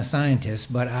only on the scientists,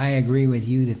 but I agree with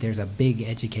you that there's a big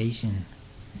education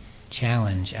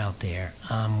challenge out there.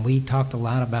 We talked a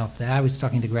lot about that. I was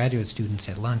talking to graduate students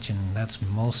at lunch, and that's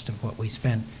most of what we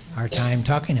spent our time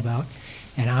talking about.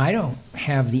 And I don't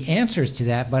have the answers to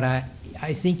that, but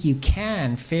I think you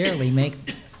can fairly make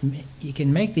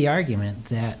the argument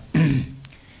that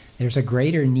there's a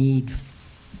greater need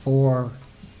for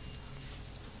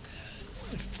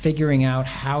figuring out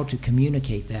how to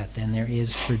communicate that than there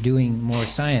is for doing more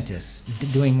science.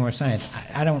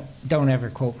 I don't ever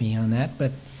quote me on that,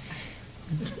 but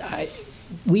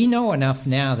we know enough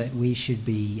now that we should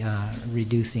be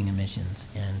reducing emissions,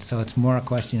 and so it's more a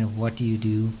question of what do you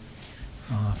do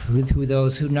for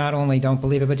those who not only don't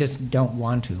believe it but just don't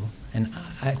want to. And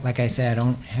like I said, I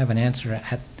don't have an answer.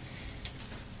 At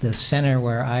the center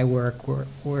where I work,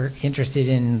 we're interested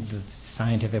in the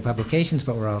scientific publications,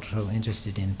 but we're also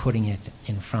interested in putting it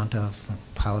in front of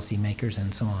policymakers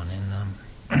and so on.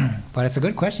 And but it's a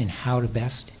good question how to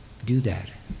best do that,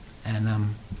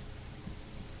 and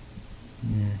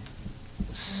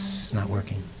it's not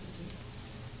working.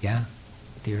 Yeah,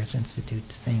 the Earth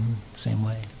Institute, same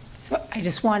way. So I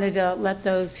just wanted to let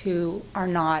those who are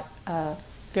not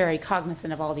very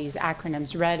cognizant of all these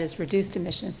acronyms, RED is reduced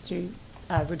emissions through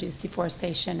reduce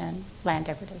deforestation and land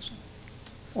degradation,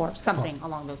 or something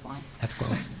along those lines. That's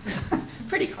close.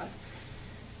 Pretty close.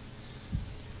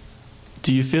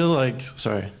 Do you feel like,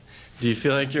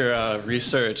 your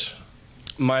research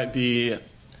might be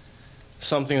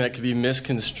something that could be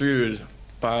misconstrued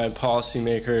by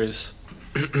policymakers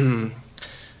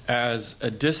as a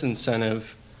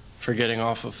disincentive for getting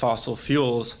off of fossil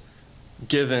fuels,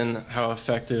 given how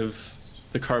effective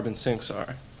the carbon sinks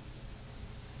are?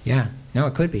 Yeah, no,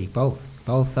 it could be both.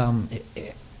 Both,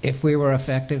 if we were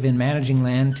effective in managing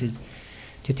land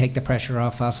to take the pressure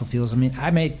off fossil fuels. I mean, I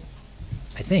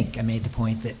think I made the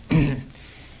point that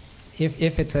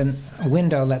if it's a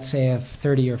window, let's say, of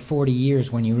 30 or 40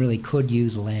 years when you really could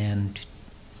use land,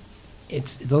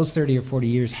 those 30 or 40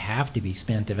 years have to be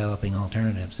spent developing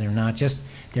alternatives. They're not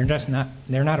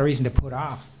a reason to put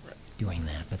off doing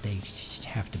that, but they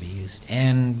have to be used.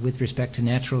 And with respect to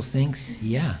natural sinks,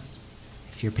 yeah,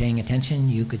 if you're paying attention,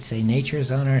 you could say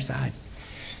nature's on our side.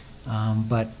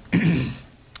 But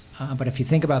if you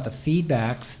think about the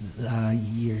feedbacks,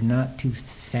 you're not too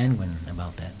sanguine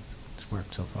about that. It's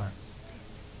worked so far.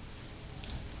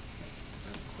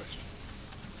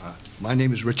 My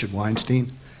name is Richard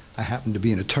Weinstein. I happen to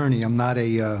be an attorney. I'm not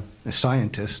a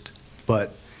scientist,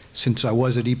 but since I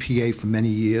was at EPA for many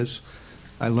years,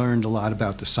 I learned a lot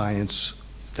about the science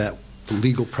that the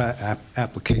legal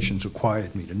applications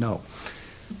required me to know.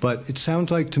 But it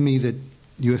sounds like to me that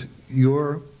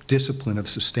your discipline of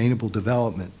sustainable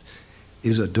development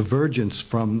is a divergence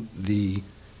from the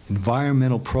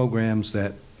environmental programs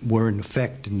that were in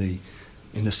effect in the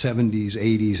 70s,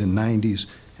 80s, and 90s,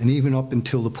 and even up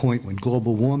until the point when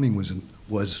global warming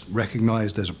was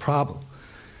recognized as a problem.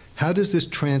 How does this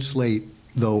translate,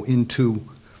 though, into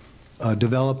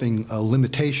developing a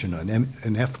limitation, an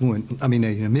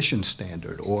emission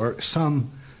standard, or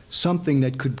something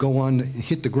that could go on,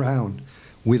 hit the ground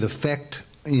with effect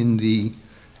in the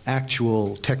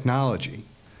actual technology?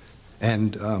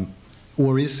 And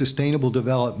or is sustainable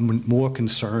development more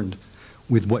concerned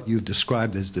with what you've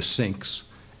described as the sinks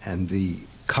and the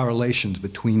correlations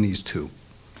between these two?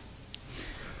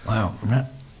 Wow, I'm not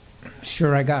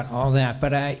sure I got all that,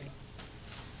 but I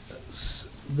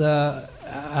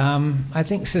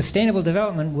think sustainable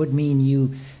development would mean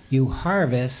you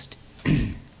harvest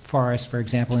forests, for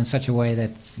example, in such a way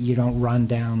that you don't run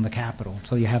down the capital.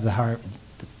 So you have the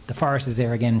forest is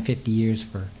there again 50 years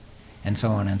for, and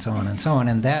so on and so on and so on,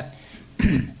 and that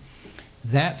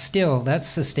that's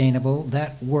sustainable.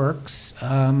 That works.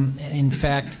 In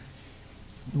fact,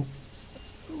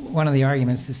 one of the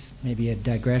arguments, this may be a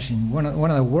digression, one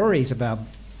of the worries about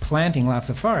planting lots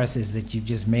of forests is that you've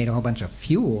just made a whole bunch of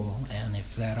fuel, and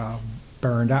if that all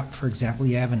burned up, for example,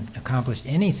 you haven't accomplished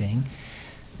anything.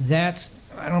 I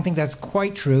don't think that's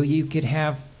quite true. You could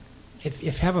have, if you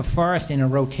have a forest in a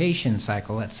rotation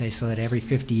cycle, let's say, so that every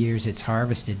 50 years it's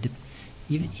harvested,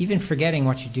 even forgetting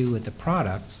what you do with the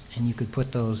products, and you could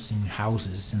put those in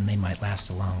houses and they might last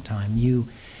a long time, you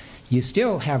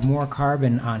still have more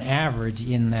carbon on average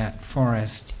in that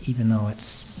forest, even though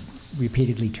it's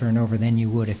repeatedly turned over, than you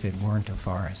would if it weren't a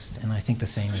forest. And I think the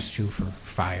same is true for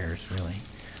fires, really.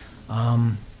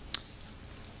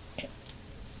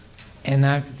 And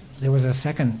there was a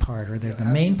second part, or the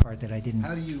main part that I didn't.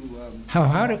 How do you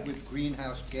how do with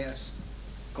greenhouse gas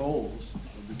goals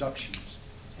or reductions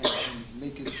and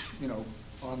make it,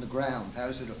 on the ground? How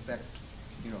does it affect,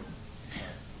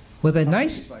 well, the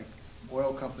nice, like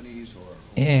oil companies or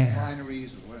yeah,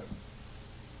 refineries or whatever?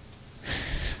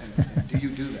 And do you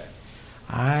do that?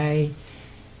 I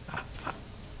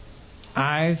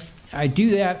do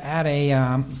that at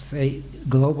a say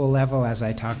global level, as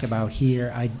I talked about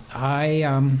here. I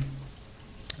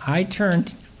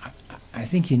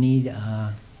think you need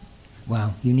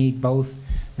you need both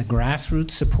the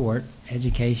grassroots support,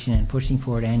 education, and pushing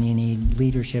for it, and you need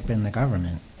leadership in the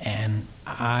government. And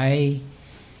I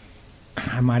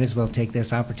might as well take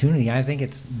this opportunity. I think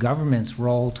it's government's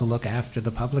role to look after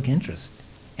the public interest,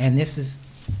 and this is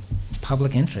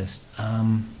public interest.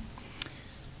 And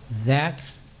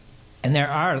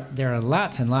there are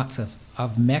lots and lots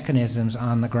of mechanisms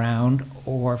on the ground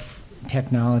or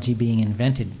technology being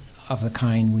invented of the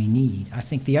kind we need. I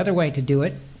think the other way to do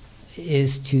it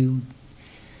is to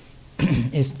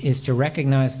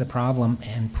recognize the problem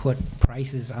and put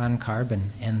prices on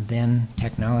carbon, and then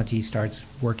technology starts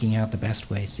working out the best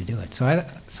ways to do it.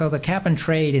 So the cap and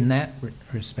trade in that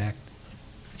respect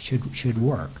should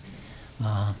work.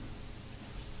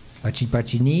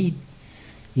 But you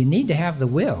need to have the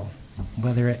will,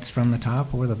 whether it's from the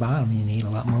top or the bottom. You need a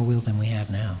lot more will than we have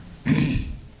now.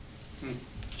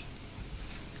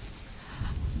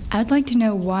 I'd like to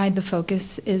know why the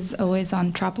focus is always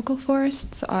on tropical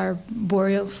forests. Are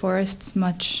boreal forests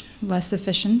much less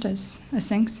efficient as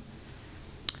sinks?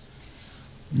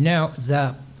 No,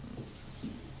 the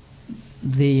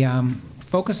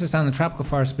focus is on the tropical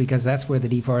forest because that's where the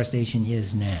deforestation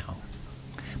is now.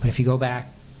 But if you go back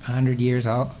 100 years,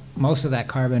 most of that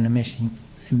carbon emission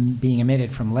being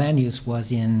emitted from land use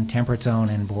was in temperate zone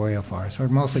and boreal forests, or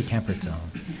mostly temperate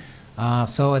zone.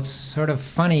 So it's sort of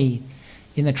funny.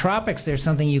 In the tropics, there's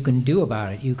something you can do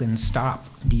about it. You can stop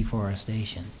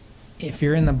deforestation. If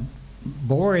you're in the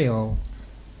boreal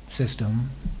system,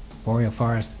 boreal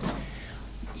forest,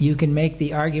 you can make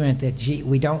the argument that, gee,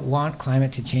 we don't want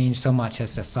climate to change so much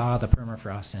as to thaw the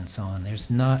permafrost and so on. There's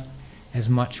not as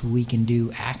much we can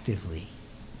do actively.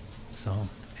 So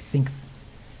I think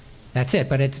that's it.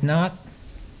 But it's not,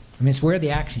 I mean, it's where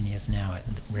the action is now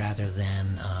rather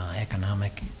than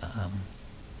economic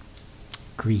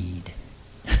greed.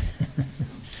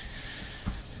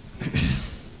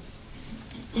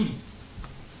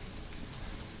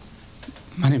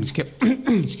 My name is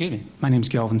excuse me. My name is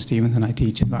Kelvin Stevens, and I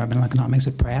teach environmental economics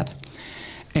at Pratt.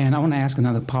 And I want to ask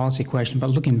another policy question, but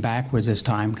looking backwards this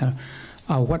time,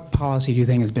 what policy do you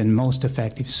think has been most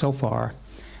effective so far,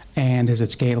 and is it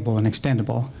scalable and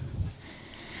extendable?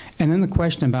 And then the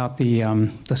question about the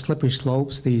slippery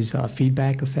slopes, these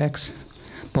feedback effects,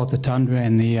 both the tundra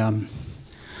and the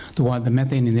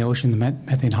methane in the ocean, the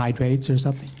methane hydrates or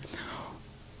something.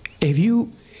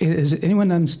 Has anyone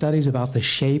done studies about the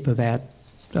shape of that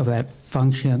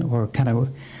function, or kind of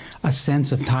a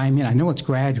sense of timing? I know it's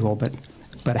gradual,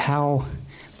 but how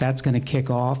that's going to kick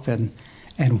off, and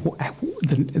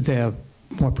the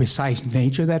more precise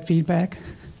nature of that feedback?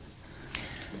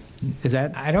 Is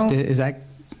that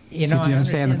You know, do you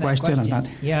understand the question? I'm not.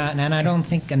 Yeah, and I don't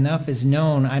think enough is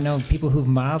known. I know people who've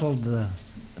modeled the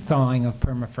thawing of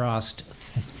permafrost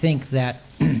think that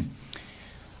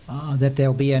that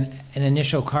there'll be an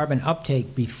initial carbon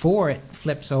uptake before it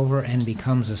flips over and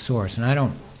becomes a source.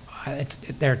 And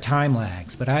there are time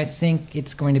lags, but I think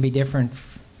it's going to be different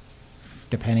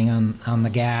depending on the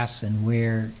gas and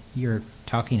where you're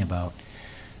talking about.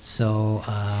 So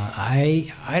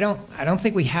I don't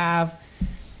think we have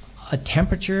a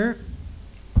temperature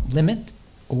limit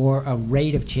or a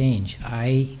rate of change.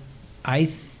 I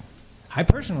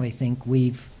personally think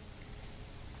we've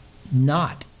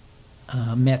not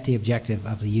met the objective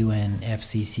of the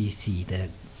UNFCCC, the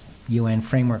UN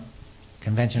Framework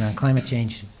Convention on Climate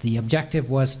Change. The objective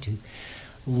was to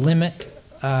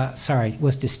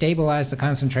stabilize the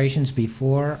concentrations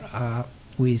before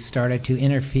we started to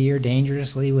interfere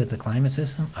dangerously with the climate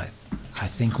system. I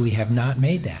think we have not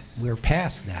made that. We're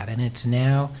past that, and it's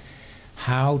now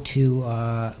how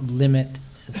to limit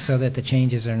so that the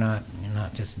changes are not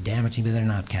just damaging, but they're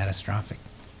not catastrophic.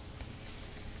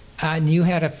 And you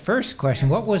had a first question.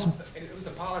 What was? It was a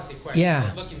policy question.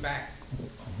 Yeah. Looking back,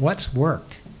 what's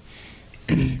worked?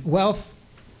 Well,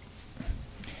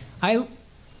 I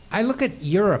look at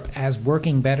Europe as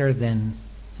working better than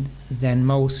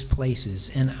most places,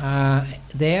 and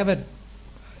they have a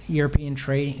European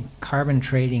carbon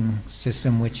trading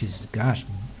system, which is, gosh,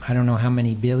 I don't know how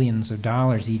many billions of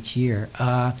dollars each year.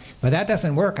 But that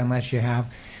doesn't work unless you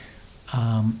have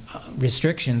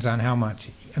restrictions on how much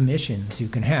emissions you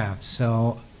can have.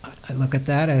 So I look at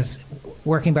that as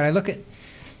working, but I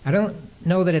don't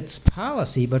know that it's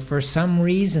policy, but for some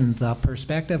reason the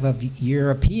perspective of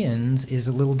Europeans is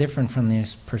a little different from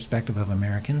the perspective of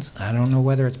Americans. I don't know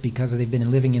whether it's because they've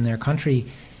been living in their country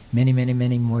many, many,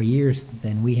 many more years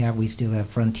than we have. We still have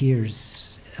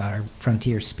frontiers, our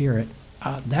frontier spirit.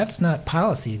 That's not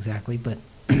policy exactly, but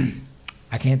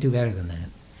I can't do better than that.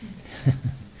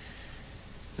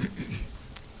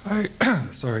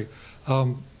 Sorry.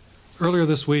 Earlier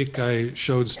this week, I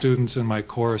showed students in my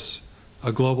course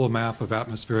a global map of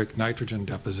atmospheric nitrogen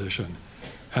deposition.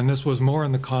 And this was more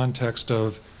in the context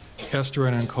of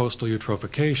estuarine and coastal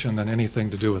eutrophication than anything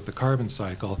to do with the carbon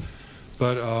cycle.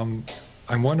 But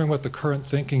I'm wondering what the current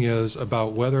thinking is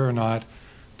about whether or not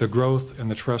the growth in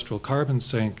the terrestrial carbon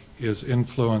sink is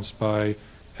influenced by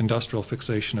industrial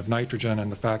fixation of nitrogen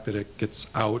and the fact that it gets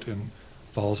out and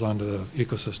falls onto the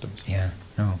ecosystems. Yeah,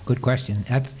 no, good question.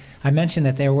 I mentioned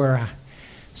that there were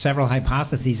several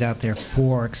hypotheses out there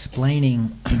for explaining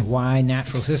why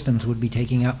natural systems would be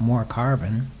taking up more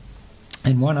carbon.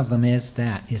 And one of them is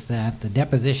that the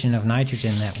deposition of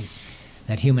nitrogen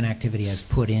that human activity has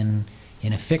put in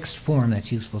a fixed form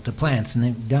that's useful to plants. And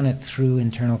they've done it through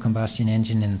internal combustion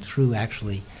engine and through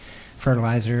actually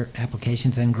fertilizer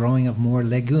applications and growing of more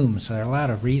legumes. So there are a lot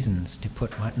of reasons to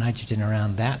put nitrogen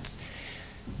around. That's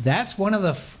one of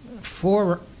the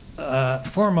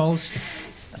foremost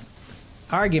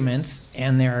arguments,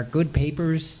 and there are good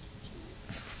papers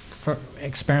for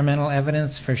experimental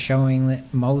evidence for showing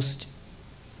that most,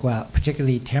 well,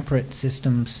 particularly temperate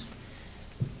systems,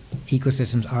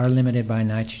 ecosystems are limited by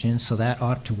nitrogen, so that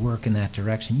ought to work in that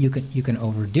direction. You can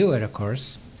overdo it, of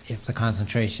course, if the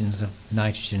concentrations of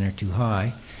nitrogen are too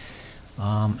high.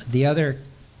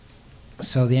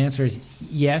 So the answer is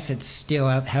yes, it's still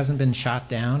out, hasn't been shot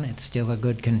down. It's still a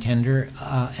good contender,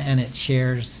 and it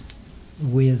shares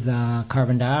with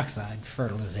carbon dioxide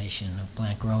fertilization of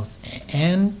plant growth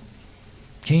and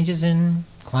changes in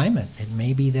climate. It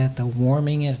may be that the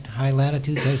warming at high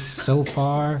latitudes has so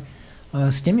far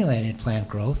stimulated plant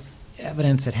growth.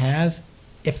 Evidence it has.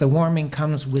 If the warming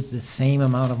comes with the same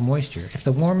amount of moisture, if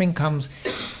the warming comes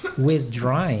with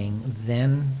drying,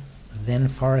 then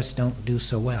forests don't do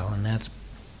so well, and that's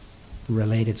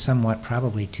related somewhat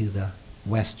probably to the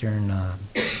western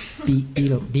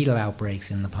beetle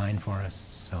outbreaks in the pine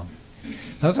forests. So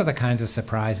those are the kinds of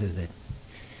surprises that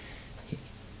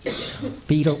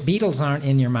beetles aren't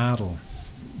in your model,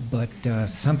 but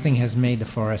something has made the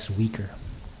forest weaker.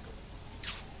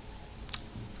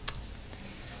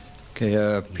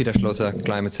 Okay, Peter Schlosser,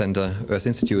 Climate Center, Earth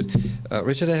Institute.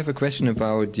 Richard, I have a question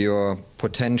about your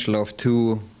potential of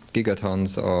 2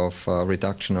 gigatons of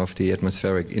reduction of the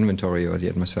atmospheric inventory or the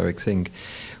atmospheric sink.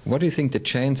 What do you think the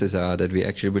chances are that we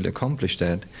actually will accomplish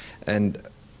that? And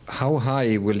how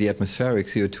high will the atmospheric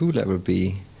CO2 level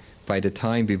be by the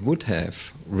time we would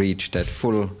have reached that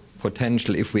full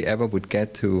potential if we ever would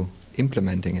get to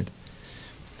implementing it?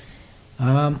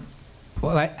 Well,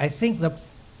 I think the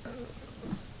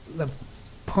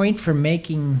point for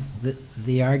making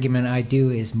the argument I do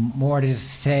is more to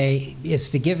say, is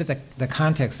to give it the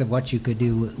context of what you could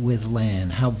do with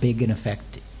land, how big an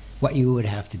effect, what you would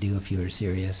have to do if you were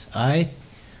serious. I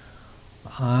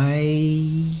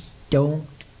don't,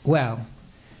 well,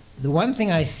 the one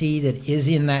thing I see that is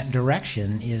in that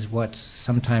direction is what's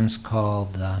sometimes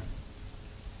called,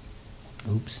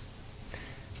 oops,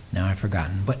 now I've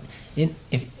forgotten, but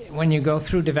when you go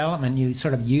through development, you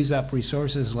sort of use up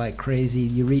resources like crazy.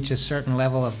 You reach a certain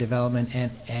level of development,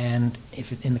 and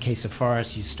if in the case of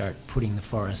forests, you start putting the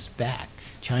forests back.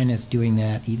 China's doing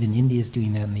that. Even India's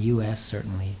doing that, and the U.S.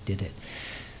 certainly did it.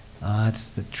 It's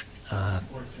the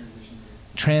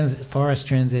forest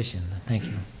transition. Thank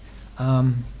you.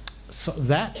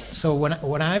 So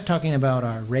when I'm talking about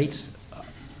our rates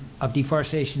of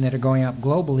deforestation that are going up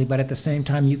globally, but at the same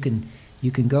time, you can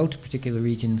go to particular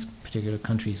regions, particular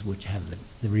countries which have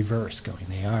the reverse going.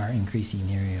 They are increasing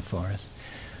the area of forests.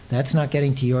 That's not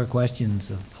getting to your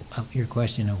questions of your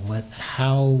question of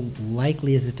how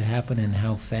likely is it to happen and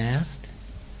how fast.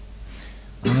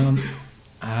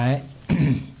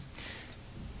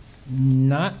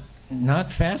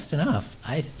 Not fast enough.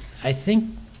 I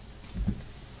think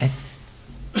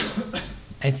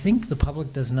the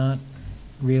public does not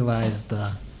realize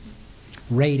the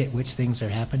rate at which things are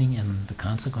happening and the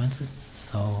consequences.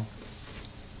 So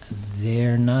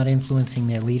they're not influencing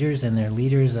their leaders, and their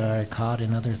leaders are caught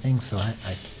in other things. So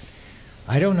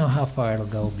I don't know how far it'll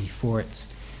go before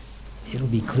it'll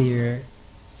be clear.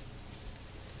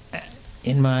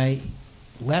 In my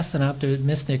less than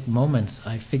optimistic moments,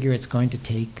 I figure it's going to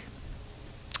take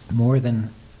more than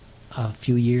a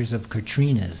few years of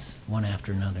Katrinas, one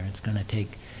after another. It's going to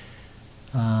take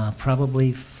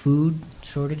probably food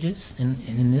shortages.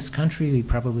 In this country, we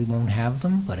probably won't have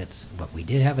them, but we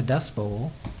did have a Dust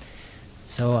Bowl.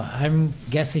 So I'm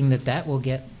guessing that will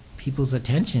get people's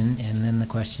attention, and then the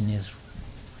question is,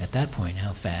 at that point,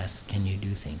 how fast can you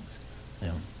do things?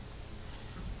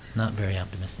 Not very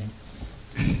optimistic.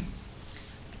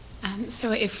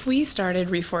 So if we started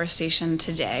reforestation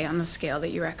today on the scale that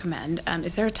you recommend,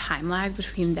 is there a time lag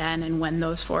between then and when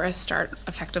those forests start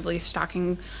effectively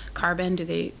stocking carbon? Do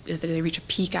they reach a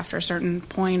peak after a certain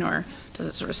point, or does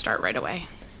it sort of start right away?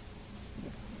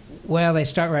 Well, they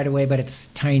start right away, but it's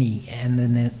tiny. And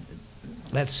then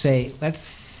let's say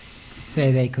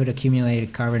they could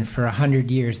accumulate carbon for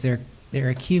 100 years. They're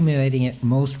accumulating it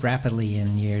most rapidly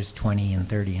in years 20 and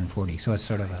 30 and 40. So it's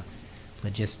sort of a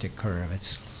logistic curve. It's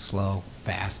slow,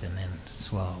 fast, and then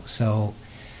slow. So,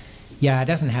 yeah, it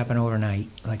doesn't happen overnight,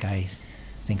 like I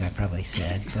think I probably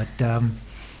said.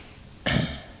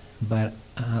 But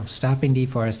stopping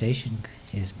deforestation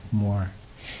is more.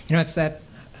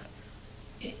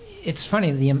 It's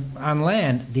funny. On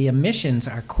land, the emissions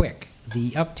are quick.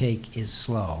 The uptake is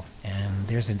slow, and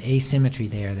there's an asymmetry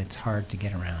there that's hard to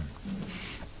get around.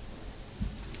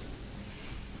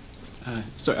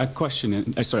 So a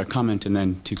comment and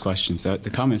then 2 questions. The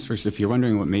comment is first, if you're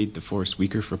wondering what made the forest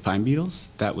weaker for pine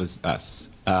beetles, that was us.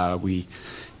 We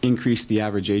increased the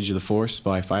average age of the forest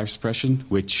by fire suppression,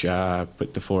 which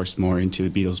put the forest more into the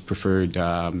beetles' preferred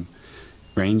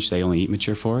range. They only eat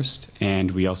mature forest.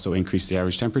 And we also increased the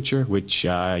average temperature, which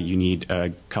you need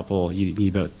about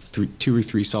 2 or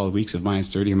 3 solid weeks of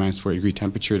minus 30 or minus 40 degree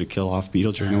temperature to kill off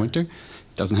beetle during the winter.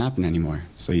 It doesn't happen anymore,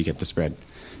 so you get the spread.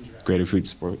 Greater food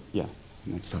support, yeah,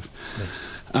 and that stuff.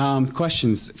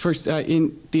 Questions. First,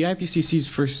 in the IPCC's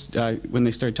first, when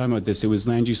they started talking about this, it was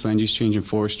land use change, and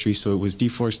forestry, so it was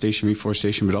deforestation,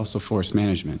 reforestation, but also forest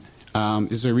management.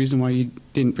 Is there a reason why you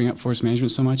didn't bring up forest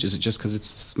management so much? Is it just because it's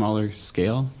smaller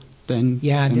scale than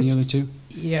the other two?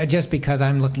 Yeah, just because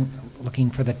I'm looking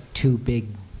for the two big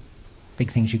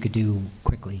things you could do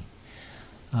quickly.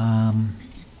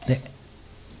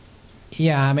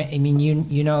 Yeah, I mean,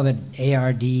 you know that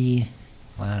ARD,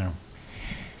 well, I don't know.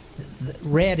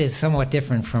 Red is somewhat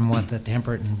different from what the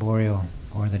temperate and boreal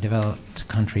or the developed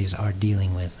countries are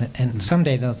dealing with. And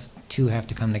someday those two have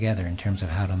to come together in terms of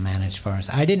how to manage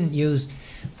forests. I didn't use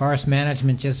forest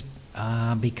management just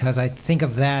because I think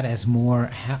of that as more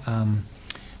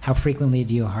how frequently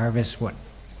do you harvest, what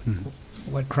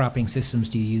cropping systems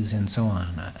do you use, and so on.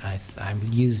 I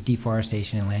use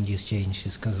deforestation and land use change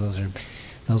just because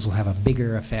those will have a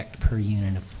bigger effect per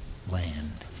unit of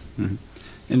land. Mm-hmm.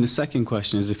 And the second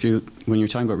question is, when you're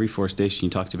talking about reforestation, you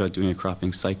talked about doing a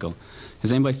cropping cycle.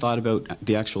 Has anybody thought about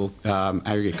the actual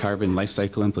aggregate carbon life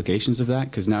cycle implications of that?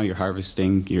 Because now you're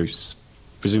harvesting, you're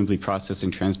presumably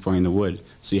processing, transporting the wood,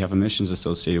 so you have emissions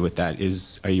associated with that.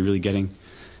 Are you really getting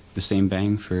the same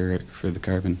bang for the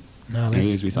carbon? No,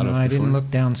 as we thought of I before? didn't look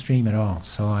downstream at all,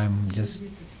 so I'm just...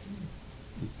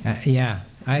 yeah,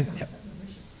 I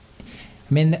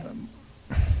mean...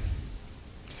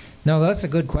 No, that's a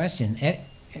good question.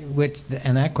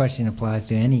 And that question applies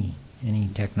to any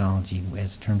technology in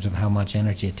terms of how much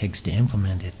energy it takes to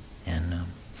implement it. And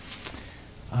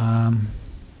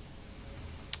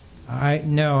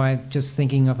I'm just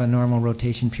thinking of a normal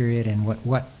rotation period and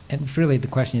and really the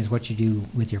question is what you do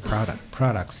with your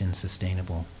products in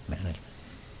sustainable management.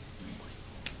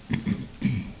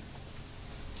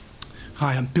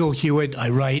 Hi, I'm Bill Hewitt. I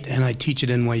write and I teach at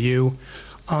NYU.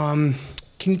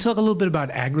 Can you talk a little bit about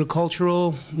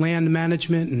agricultural land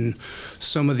management and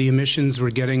some of the emissions we're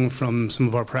getting from some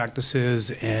of our practices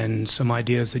and some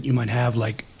ideas that you might have,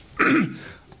 like,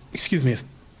 excuse me,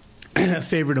 a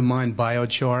favorite of mine,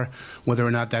 biochar, whether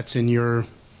or not that's in your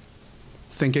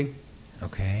thinking?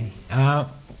 Okay.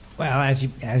 Well, as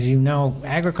you know,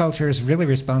 agriculture is really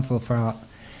responsible for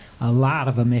a lot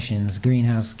of emissions,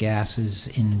 greenhouse gases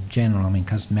in general. I mean,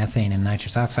 because methane and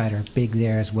nitrous oxide are big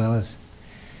there as well as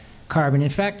carbon. In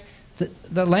fact,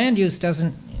 the land use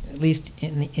doesn't, at least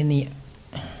in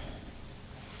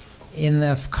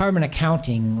the carbon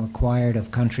accounting required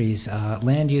of countries,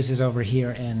 land use is over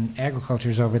here and agriculture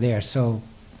is over there. So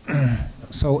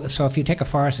if you take a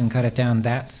forest and cut it down,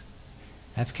 that's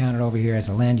counted over here as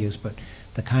a land use. But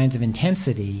the kinds of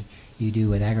intensity you do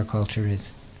with agriculture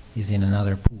is in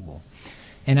another pool.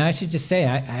 And I should just say,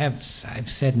 I've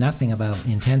said nothing about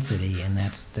intensity, and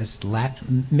that's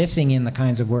missing in the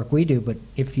kinds of work we do. But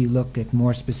if you look at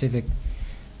more specific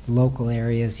local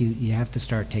areas, you have to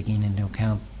start taking into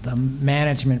account the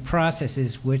management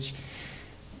processes, which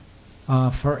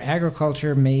for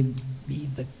agriculture may be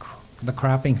the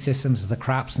cropping systems, the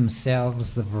crops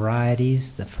themselves, the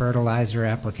varieties, the fertilizer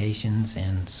applications,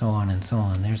 and so on and so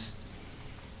on. There's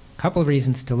a couple of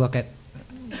reasons to look at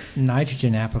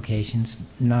nitrogen applications,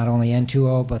 not only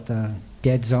N2O, but the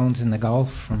dead zones in the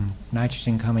Gulf from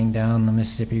nitrogen coming down the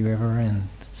Mississippi River and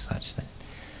such.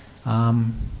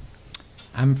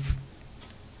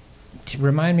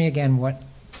 Remind me again what.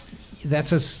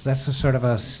 That's a sort of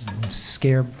a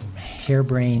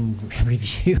harebrained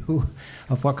review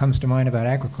of what comes to mind about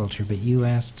agriculture. But you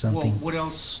asked something. Well, what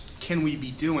else can we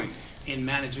be doing in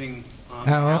managing Oh,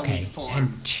 how okay. we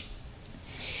farm?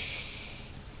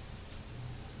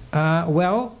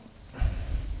 Well,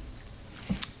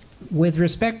 with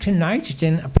respect to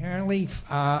nitrogen, apparently,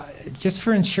 just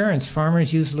for insurance,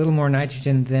 farmers use a little more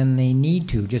nitrogen than they need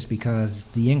to, just because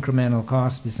the incremental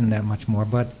cost isn't that much more.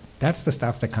 But that's the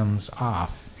stuff that comes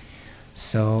off.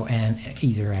 So, and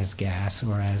either as gas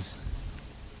or as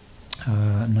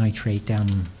nitrate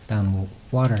down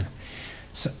water.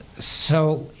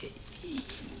 So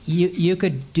you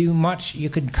could do much. You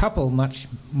could couple much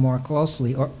more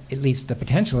closely, or at least the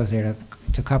potential is there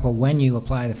to couple when you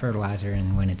apply the fertilizer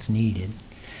and when it's needed.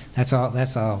 That's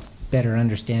all better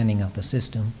understanding of the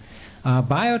system.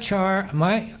 Biochar,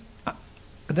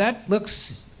 that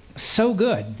looks so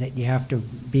good that you have to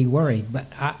be worried. But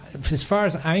as far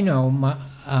as I know,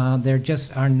 there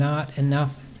just are not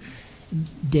enough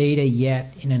data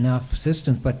yet in enough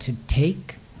systems, but to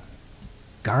take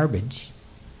garbage,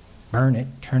 burn it,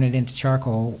 turn it into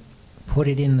charcoal, put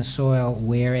it in the soil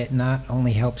where it not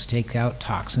only helps take out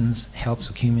toxins, helps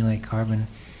accumulate carbon,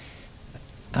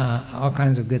 all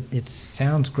kinds of good, it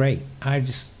sounds great. I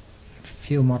just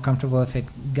feel more comfortable if it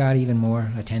got even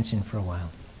more attention for a while.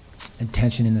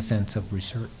 Attention in the sense of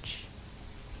research.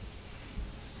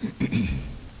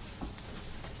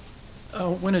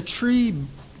 When a tree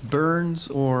burns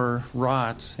or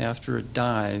rots after it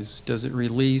dies, does it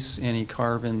release any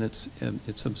carbon that's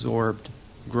it's absorbed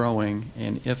growing?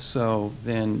 And if so,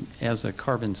 then as a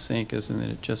carbon sink, isn't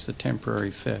it just a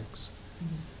temporary fix?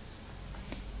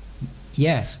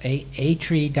 Yes, a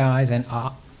tree dies, and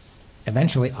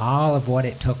eventually all of what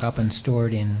it took up and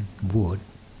stored in wood,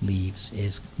 leaves,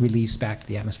 is released back to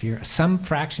the atmosphere. Some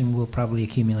fraction will probably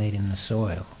accumulate in the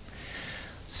soil.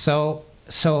 So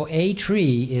a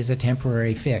tree is a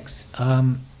temporary fix,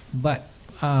 but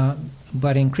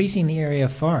increasing the area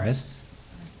of forests,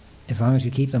 as long as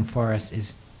you keep them forests,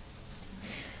 is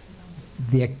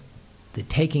the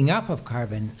taking up of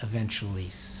carbon eventually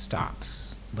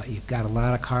stops. But you've got a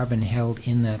lot of carbon held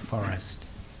in that forest.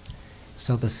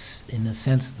 So in a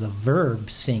sense, the verb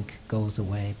sink goes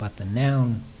away, but the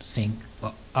noun sink,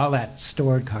 well, all that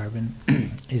stored carbon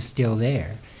is still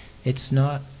there. It's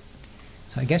not.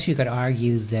 So I guess you could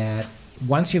argue that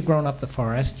once you've grown up the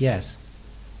forest, yes.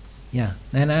 Yeah,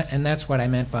 and that's what I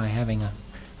meant by having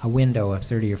a window of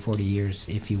 30 or 40 years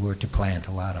if you were to plant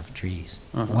a lot of trees.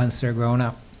 Once they're grown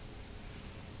up,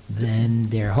 then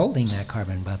they're holding that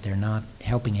carbon, but they're not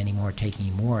helping anymore,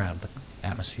 taking more out of the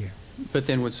atmosphere. But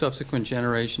then would subsequent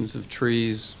generations of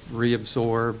trees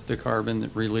reabsorb the carbon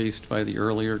that released by the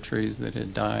earlier trees that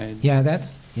had died? Yeah,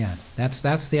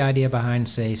 that's the idea behind,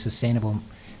 say, sustainable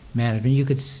management.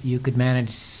 You could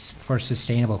manage for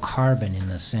sustainable carbon in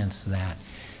the sense that,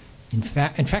 in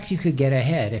fact, you could get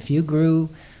ahead if you grew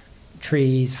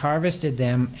trees, harvested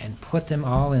them, and put them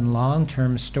all in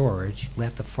long-term storage.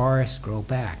 Let the forest grow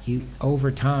back.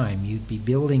 Over time, you'd be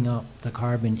building up the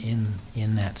carbon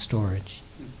in that storage.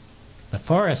 The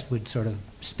forest would sort of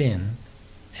spin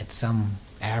at some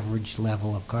average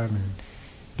level of carbon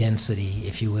density,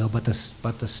 if you will, but the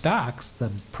stocks, the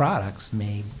products,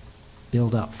 may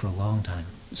build up for a long time.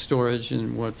 Storage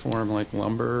in what form, like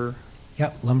lumber?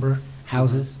 Yep, lumber,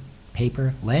 houses,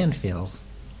 paper, landfills.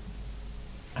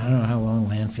 I don't know how long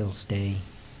landfills stay.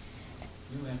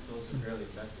 New landfills are fairly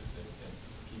effective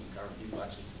at keeping carbon. People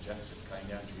actually suggest just cutting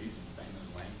down trees and sending them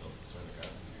to landfills to store the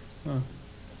carbon there.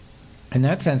 In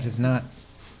that sense, it's not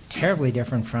terribly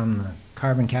different from the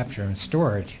carbon capture and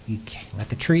storage. You let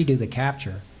the tree do the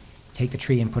capture, take the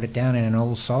tree and put it down in an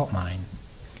old salt mine,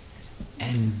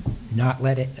 and not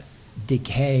let it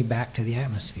decay back to the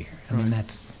atmosphere. I mean,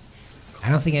 I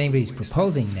don't think anybody's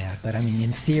proposing that, but I mean,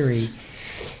 in theory,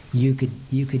 you could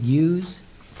use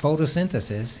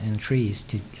photosynthesis in trees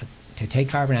to take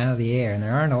carbon out of the air, and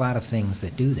there aren't a lot of things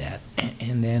that do that,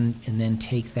 and then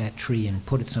take that tree and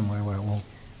put it somewhere where it won't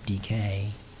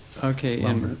decay. Okay,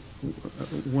 lumber. And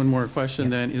one more question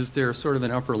then. Is there sort of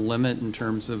an upper limit in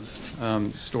terms of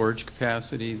storage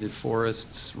capacity that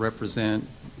forests represent,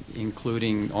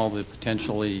 including all the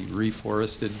potentially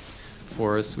reforested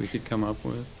forests we could come up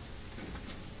with?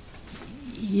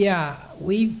 Yeah,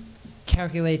 we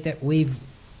calculate that we've,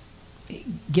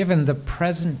 given the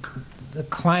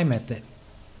climate that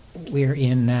we're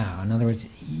in now, in other words,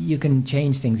 you can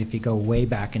change things if you go way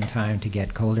back in time to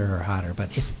get colder or hotter,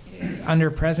 but if under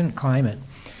present climate,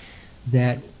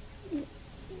 that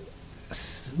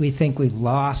we think we've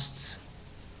lost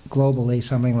globally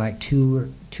something like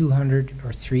 200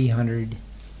 or 300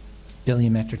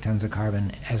 billion metric tons of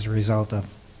carbon as a result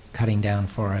of cutting down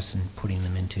forests and putting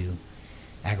them into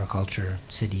agriculture,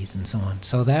 cities, and so on.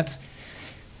 So that's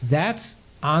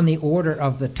on the order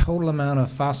of the total amount of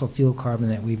fossil fuel carbon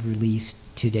that we've released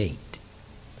to date.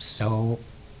 So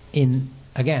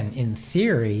again, in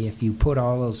theory, if you put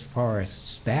all those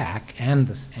forests back and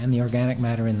the organic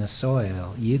matter in the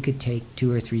soil, you could take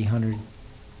 200 or 300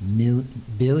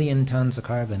 billion tons of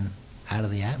carbon out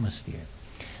of the atmosphere.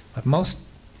 But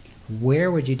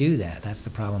where would you do that? That's the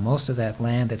problem. Most of that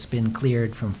land that's been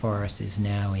cleared from forests is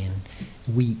now in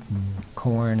wheat and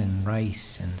corn and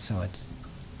rice, and so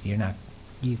you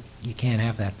can't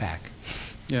have that back.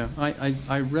 Yeah,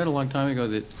 I read a long time ago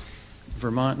that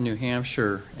Vermont and New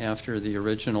Hampshire, after the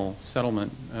original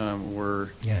settlement,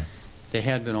 they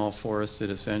had been all forested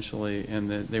essentially, and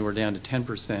they were down to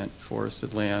 10%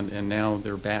 forested land, and now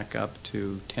they're back up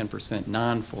to 10%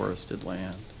 non-forested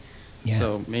land. Yeah.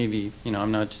 So maybe,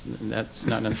 that's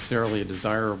not necessarily a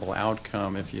desirable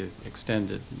outcome if you extend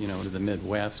it, to the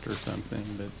Midwest or something,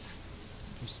 but.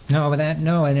 No,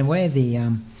 in a way,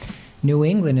 the New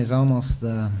England is almost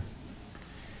the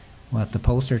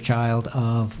poster child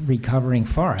of recovering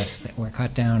forests that were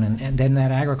cut down, and then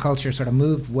that agriculture sort of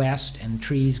moved west and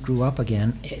trees grew up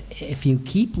again. If you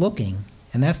keep looking,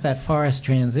 and that's that forest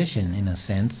transition in a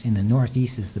sense, in the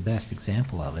Northeast is the best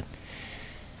example of it.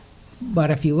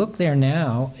 But if you look there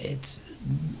now,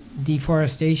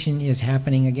 deforestation is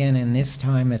happening again, and this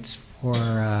time it's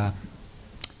for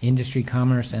industry,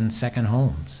 commerce, and second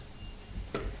homes.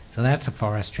 So that's a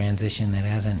forest transition that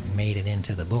hasn't made it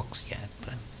into the books yet,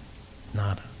 but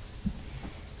not.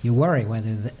 You worry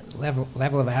whether the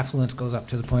level of affluence goes up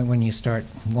to the point when you start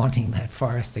wanting that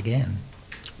forest again.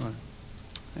 Right.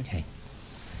 Okay.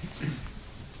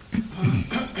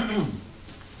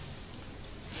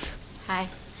 Hi.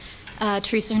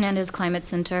 Teresa Hernandez, Climate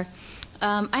Center.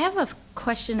 I have a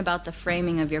question about the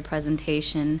framing of your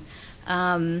presentation.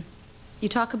 You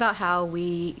talk about how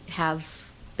we have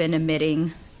been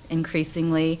emitting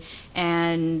increasingly,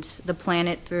 and the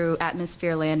planet through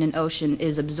atmosphere, land, and ocean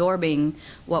is absorbing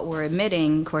what we're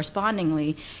emitting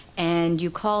correspondingly, and you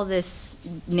call this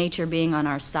nature being on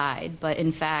our side, but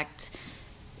in fact,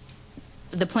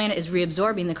 the planet is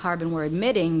reabsorbing the carbon we're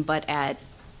emitting, but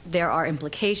there are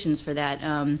implications for that.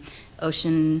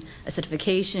 Ocean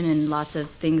acidification and lots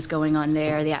of things going on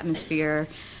there. The atmosphere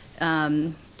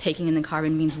taking in the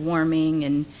carbon means warming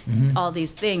and all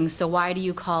these things. So why do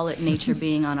you call it nature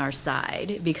being on our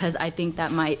side? Because I think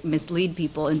that might mislead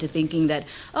people into thinking that,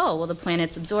 oh, well, the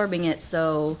planet's absorbing it,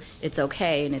 so it's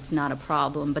okay and it's not a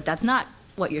problem. But that's not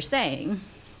what you're saying.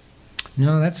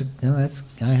 No, that's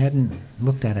I hadn't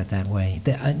looked at it that way.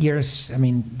 The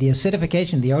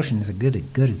acidification of the ocean is a good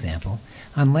example.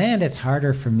 On land, it's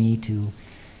harder for me to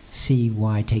see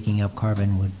why taking up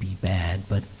carbon would be bad,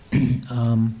 but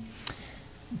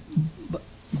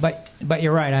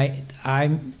you're right.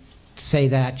 I say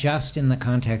that just in the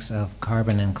context of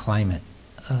carbon and climate,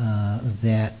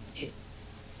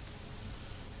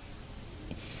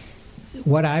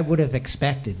 what I would have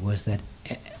expected was that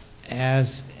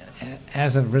as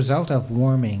a result of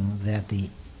warming, that the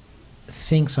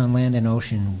sinks on land and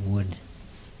ocean would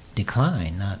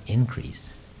decline, not increase.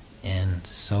 And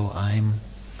so I'm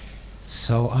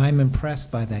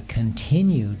impressed by that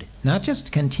continued, not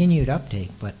just continued uptake,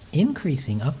 but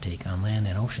increasing uptake on land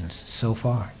and oceans so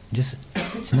far.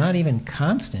 It's not even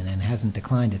constant and hasn't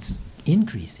declined, it's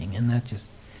increasing, and that just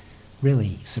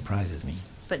really surprises me.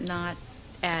 But not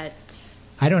at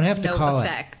I don't have to no call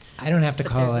effect. I don't have to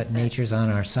call it nature's on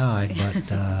our side,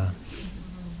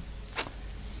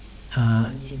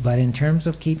 but in terms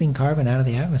of keeping carbon out of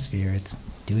the atmosphere, it's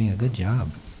doing a good job.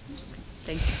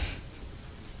 Thank you.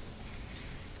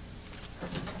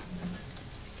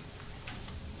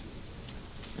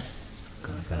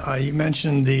 You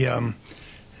mentioned the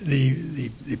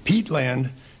peatland,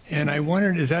 and I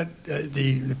wondered, is that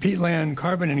the peatland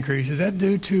carbon increase, is that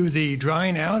due to the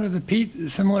drying out of the peat,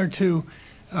 similar to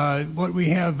what we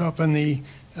have up in the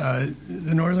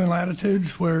northern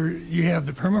latitudes, where you have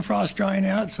the permafrost drying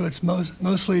out, so it's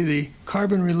mostly the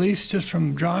carbon release just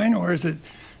from drying, or is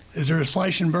there a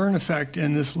slash and burn effect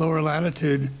in this lower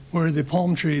latitude where the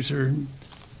palm trees are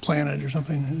planted or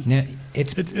something? Yeah,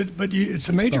 it's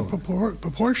a major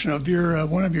proportion of your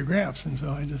one of your graphs, and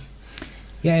so I just.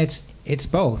 Yeah, it's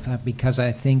both because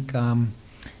I think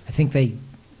they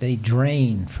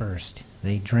drain first.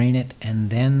 They drain it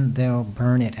and then they'll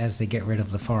burn it as they get rid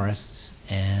of the forests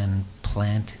and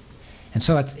plant. And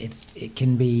so it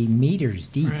can be meters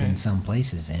deep in some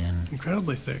places and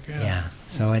incredibly thick. Yeah. Yeah.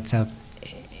 So it's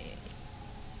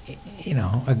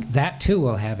that too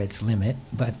will have its limit,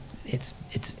 but it's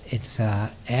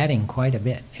adding quite a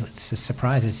bit. It's a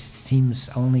surprise. It seems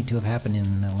only to have happened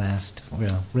in the last,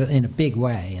 in a big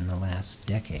way, in the last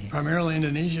decade. Primarily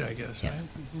Indonesia, I guess, right?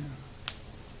 Yeah.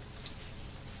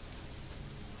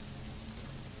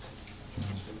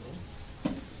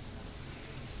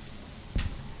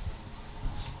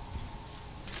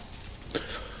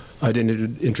 I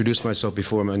didn't introduce myself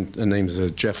before. My name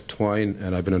is Jeff Twine,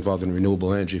 and I've been involved in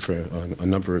renewable energy for a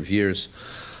number of years.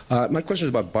 My question is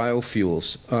about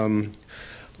biofuels.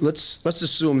 Let's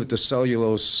assume that the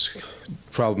cellulose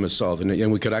problem is solved,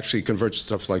 and we could actually convert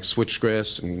stuff like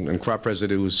switchgrass and crop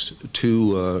residues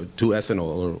to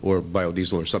ethanol or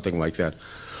biodiesel or something like that.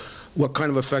 What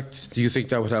kind of effect do you think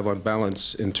that would have on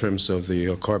balance in terms of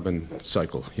the carbon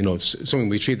cycle? Assuming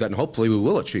we achieve that, and hopefully we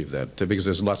will achieve that, because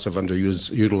there's lots of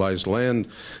underutilized land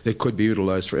that could be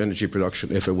utilized for energy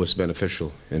production if it was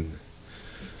beneficial.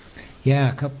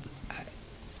 Yeah,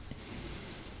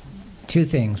 two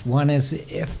things. One is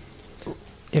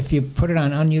if you put it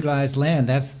on unutilized land,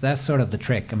 that's sort of the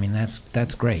trick. I mean,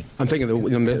 that's great. I'm thinking the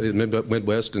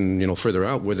Midwest and further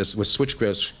out where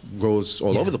switchgrass grows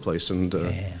all over the place, and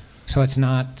so it's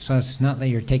not that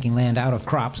you're taking land out of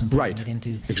crops and putting it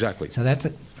into exactly. So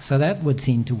that would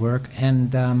seem to work.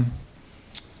 And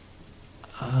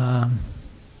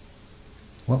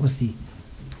what was the?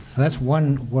 So that's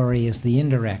one worry, is the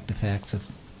indirect effects of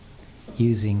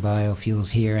using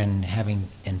biofuels here and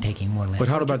taking more land. But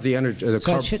how about the energy,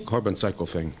 carbon cycle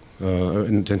thing?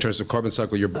 In terms of carbon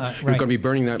cycle, you're going to be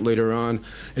burning that later on.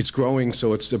 It's growing,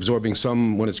 so it's absorbing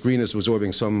some. When it's green, it's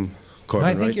absorbing some carbon.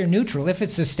 I think you're neutral. If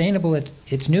it's sustainable,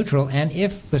 it's neutral. And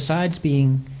if, besides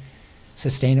being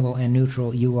sustainable and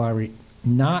neutral, you are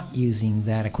not using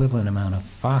that equivalent amount of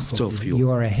fossil fuel,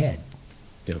 you are ahead.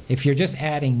 Yeah. If you're just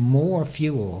adding more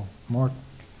fuel, more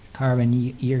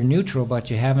carbon, you're neutral, but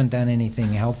you haven't done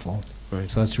anything helpful. Right.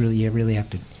 So it's really, you really have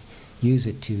to use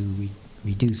it to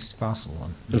reduce fossil.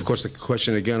 And of course, the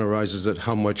question again arises that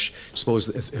how much, suppose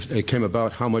if it came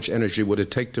about, how much energy would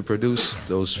it take to produce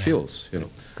those fuels?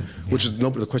 Which is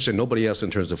the question nobody asks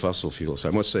in terms of fossil fuels. I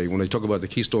must say, when they talk about the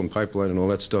Keystone Pipeline and all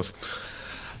that stuff,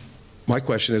 my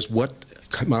question is, what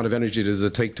amount of energy does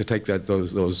it take to take that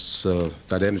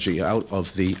energy out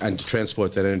of and to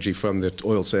transport that energy from the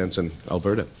oil sands in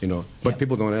Alberta? But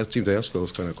people don't seem to ask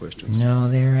those kind of questions. No,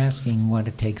 they're asking what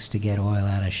it takes to get oil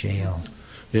out of shale.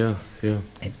 Yeah.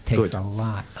 It takes a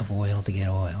lot of oil to get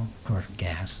oil or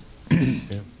gas.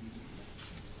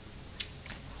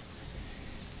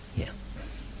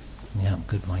 Yeah,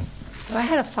 good point. So I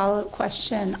had a follow-up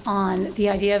question on the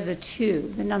idea of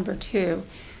the number two.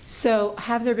 So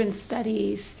have there been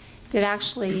studies that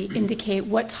actually indicate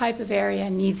what type of area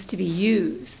needs to be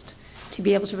used to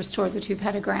be able to restore the 2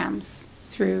 petagrams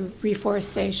through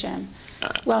reforestation?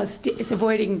 Well, it's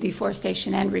avoiding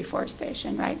deforestation and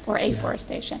reforestation, right? Or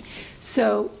afforestation.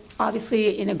 So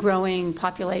obviously in a growing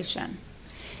population,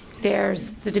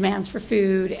 there's the demands for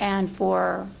food and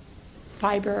for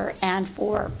fiber and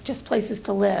for just places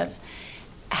to live.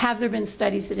 Have there been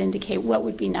studies that indicate what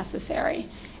would be necessary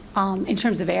in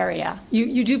terms of area?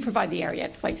 You do provide the area.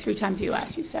 It's like 3 times the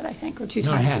U.S., you said, I think, or 2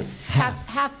 times.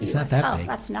 Half the it's U.S. Not that big.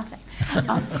 That's nothing.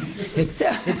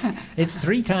 It's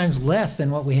 3 times less than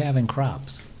what we have in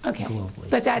crops globally.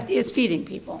 But that is feeding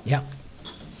people. Yeah.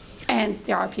 And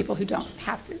there are people who don't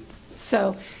have food.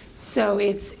 So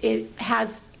is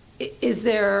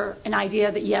there an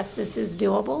idea that, yes, this is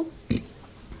doable?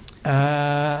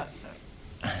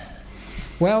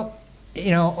 Well,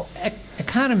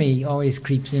 economy always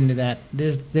creeps into that.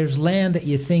 There's land that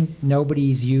you think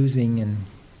nobody's using and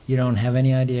you don't have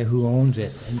any idea who owns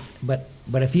it. But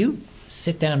if you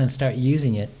sit down and start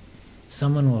using it,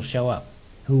 someone will show up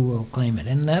who will claim it.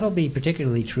 And that'll be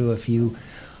particularly true if you,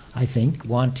 I think,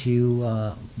 want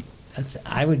to,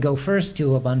 I would go first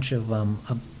to a bunch of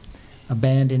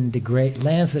abandoned, degraded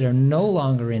lands that are no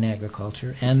longer in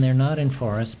agriculture, and they're not in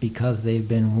forests because they've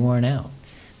been worn out.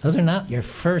 Those are not your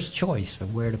first choice for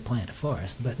where to plant a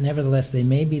forest, but nevertheless, they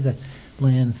may be the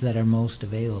lands that are most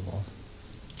available.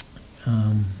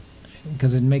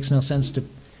 Because it makes no sense to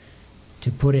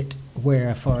put it where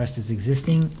a forest is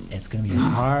existing. It's going to be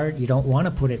hard. You don't want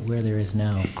to put it where there is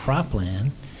now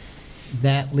cropland.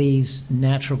 That leaves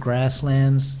natural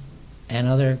grasslands and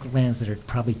other lands that are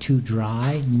probably too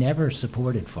dry, never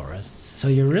supported forests. So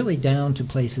you're really down to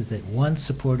places that once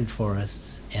supported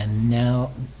forests and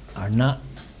now are not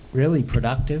really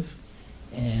productive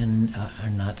and are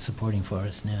not supporting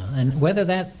forests now. And whether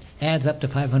that adds up to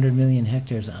 500 million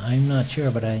hectares, I'm not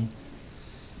sure, but I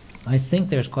think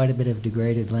there's quite a bit of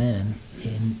degraded land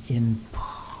in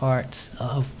parts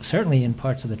of, certainly in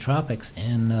parts of the tropics,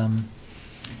 and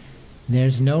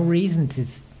there's no reason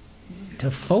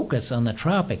to focus on the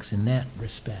tropics in that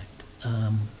respect.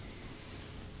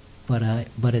 But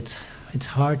it's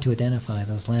hard to identify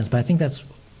those lands. But I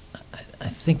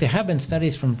think there have been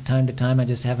studies from time to time. I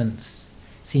just haven't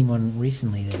seen one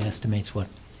recently that estimates what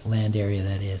land area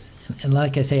that is. And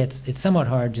like I say, it's somewhat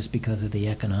hard just because of the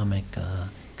economic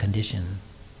condition.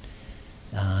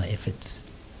 If it's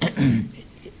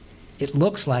it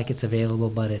looks like it's available,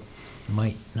 but it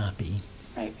might not be.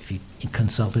 Right. If you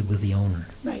consulted with the owner.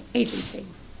 Right. Agency.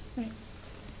 Right.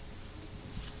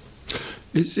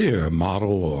 Is there a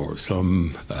model or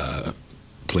some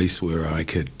place where I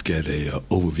could get a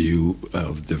overview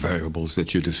of the variables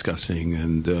that you're discussing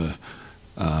and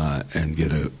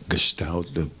get a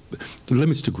gestalt? The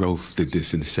limits to growth did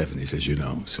this in the 70s, as you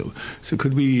know. So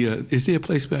could we? Is there a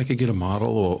place where I could get a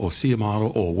model or see a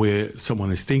model, or where someone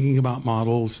is thinking about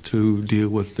models to deal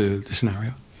with the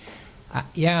scenario?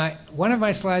 Yeah, one of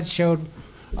my slides showed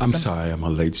I'm sorry, I'm a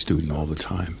late student all the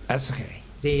time. That's okay.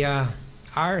 They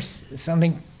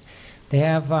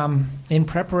have in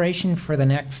preparation for the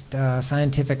next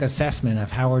scientific assessment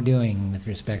of how we're doing with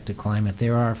respect to climate.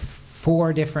 There are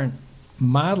 4 different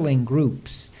modeling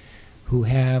groups who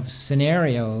have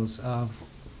scenarios of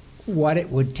what it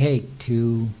would take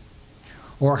to,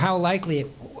 or how likely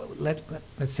let's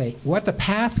say what the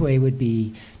pathway would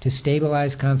be to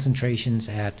stabilize concentrations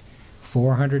at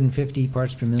 450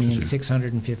 parts per million,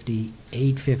 650,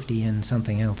 850, and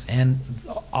something else. And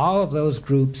all of those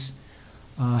groups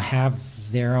have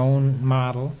their own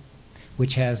model,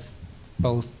 which has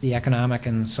both the economic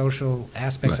and social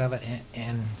aspects of it.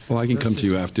 And well, I can come to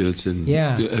you afterwards and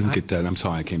get that. I'm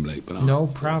sorry I came late, but no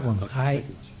problem. I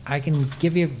can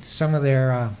give you some of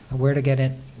their where to get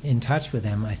in touch with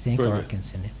them, I think, or I can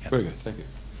send it. Yep. Very good, thank you.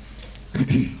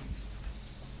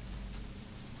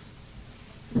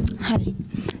 Hi,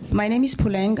 my name is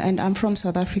Puleng and I'm from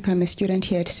South Africa. I'm a student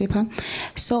here at SIPA.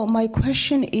 So my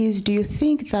question is, do you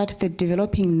think that the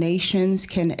developing nations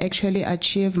can actually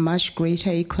achieve much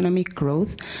greater economic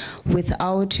growth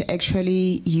without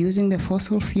actually using the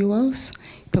fossil fuels?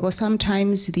 Because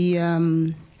sometimes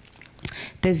the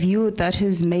view that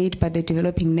is made by the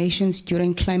developing nations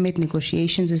during climate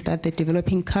negotiations is that the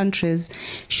developing countries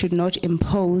should not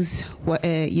impose,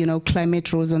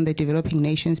 climate rules on the developing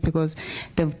nations because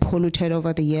they've polluted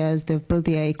over the years, they've built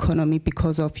their economy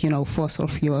because of, fossil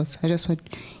fuels. I just want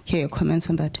to hear your comments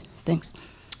on that. Thanks.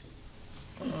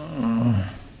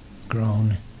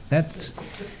 Grown. That's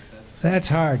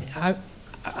hard.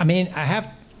 I mean, I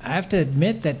have to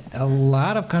admit that a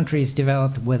lot of countries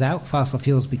developed without fossil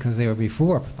fuels because they were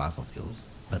before fossil fuels,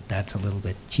 but that's a little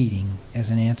bit cheating as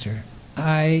an answer.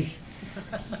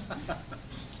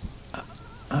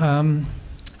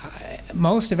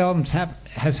 Most developments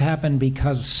has happened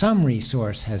because some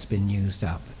resource has been used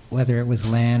up, whether it was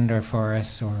land or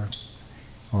forests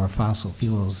or fossil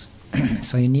fuels.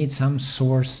 So you need some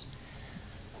source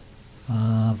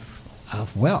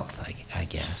of wealth, I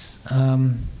guess.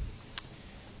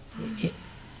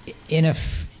 In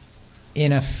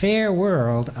a fair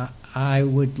world, I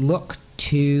would look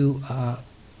to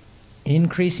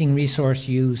increasing resource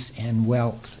use and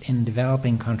wealth in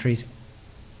developing countries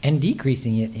and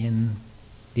decreasing it in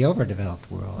the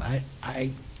overdeveloped world.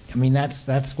 I mean,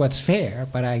 that's what's fair,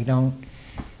 but I don't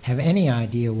have any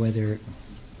idea whether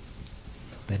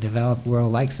the developed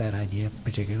world likes that idea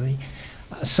particularly.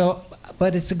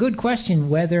 But it's a good question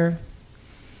whether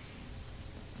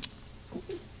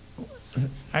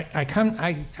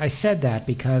I said that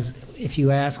because if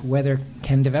you ask whether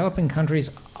can developing countries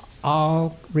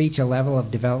all reach a level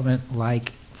of development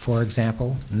like, for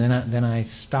example, and then I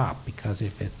stop because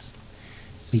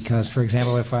for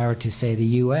example, if I were to say the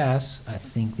U.S., I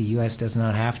think the U.S. does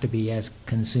not have to be as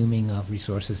consuming of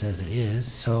resources as it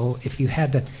is. So if you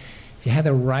had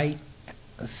the right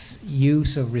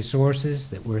use of resources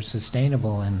that were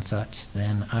sustainable and such,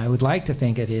 then I would like to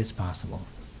think it is possible.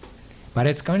 But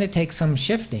it's going to take some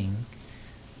shifting.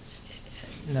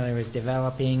 In other words,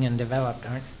 developing and developed they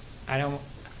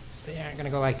aren't going to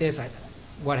go like this.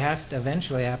 What has to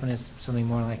eventually happen is something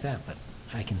more like that. But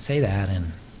I can say that,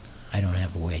 and I don't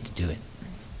have a way to do it.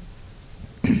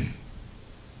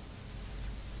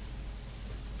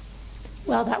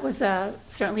 Well, that was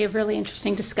certainly a really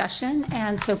interesting discussion,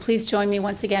 and so please join me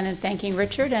once again in thanking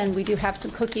Richard, and we do have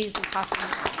some cookies and coffee.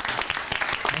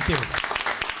 Thank you.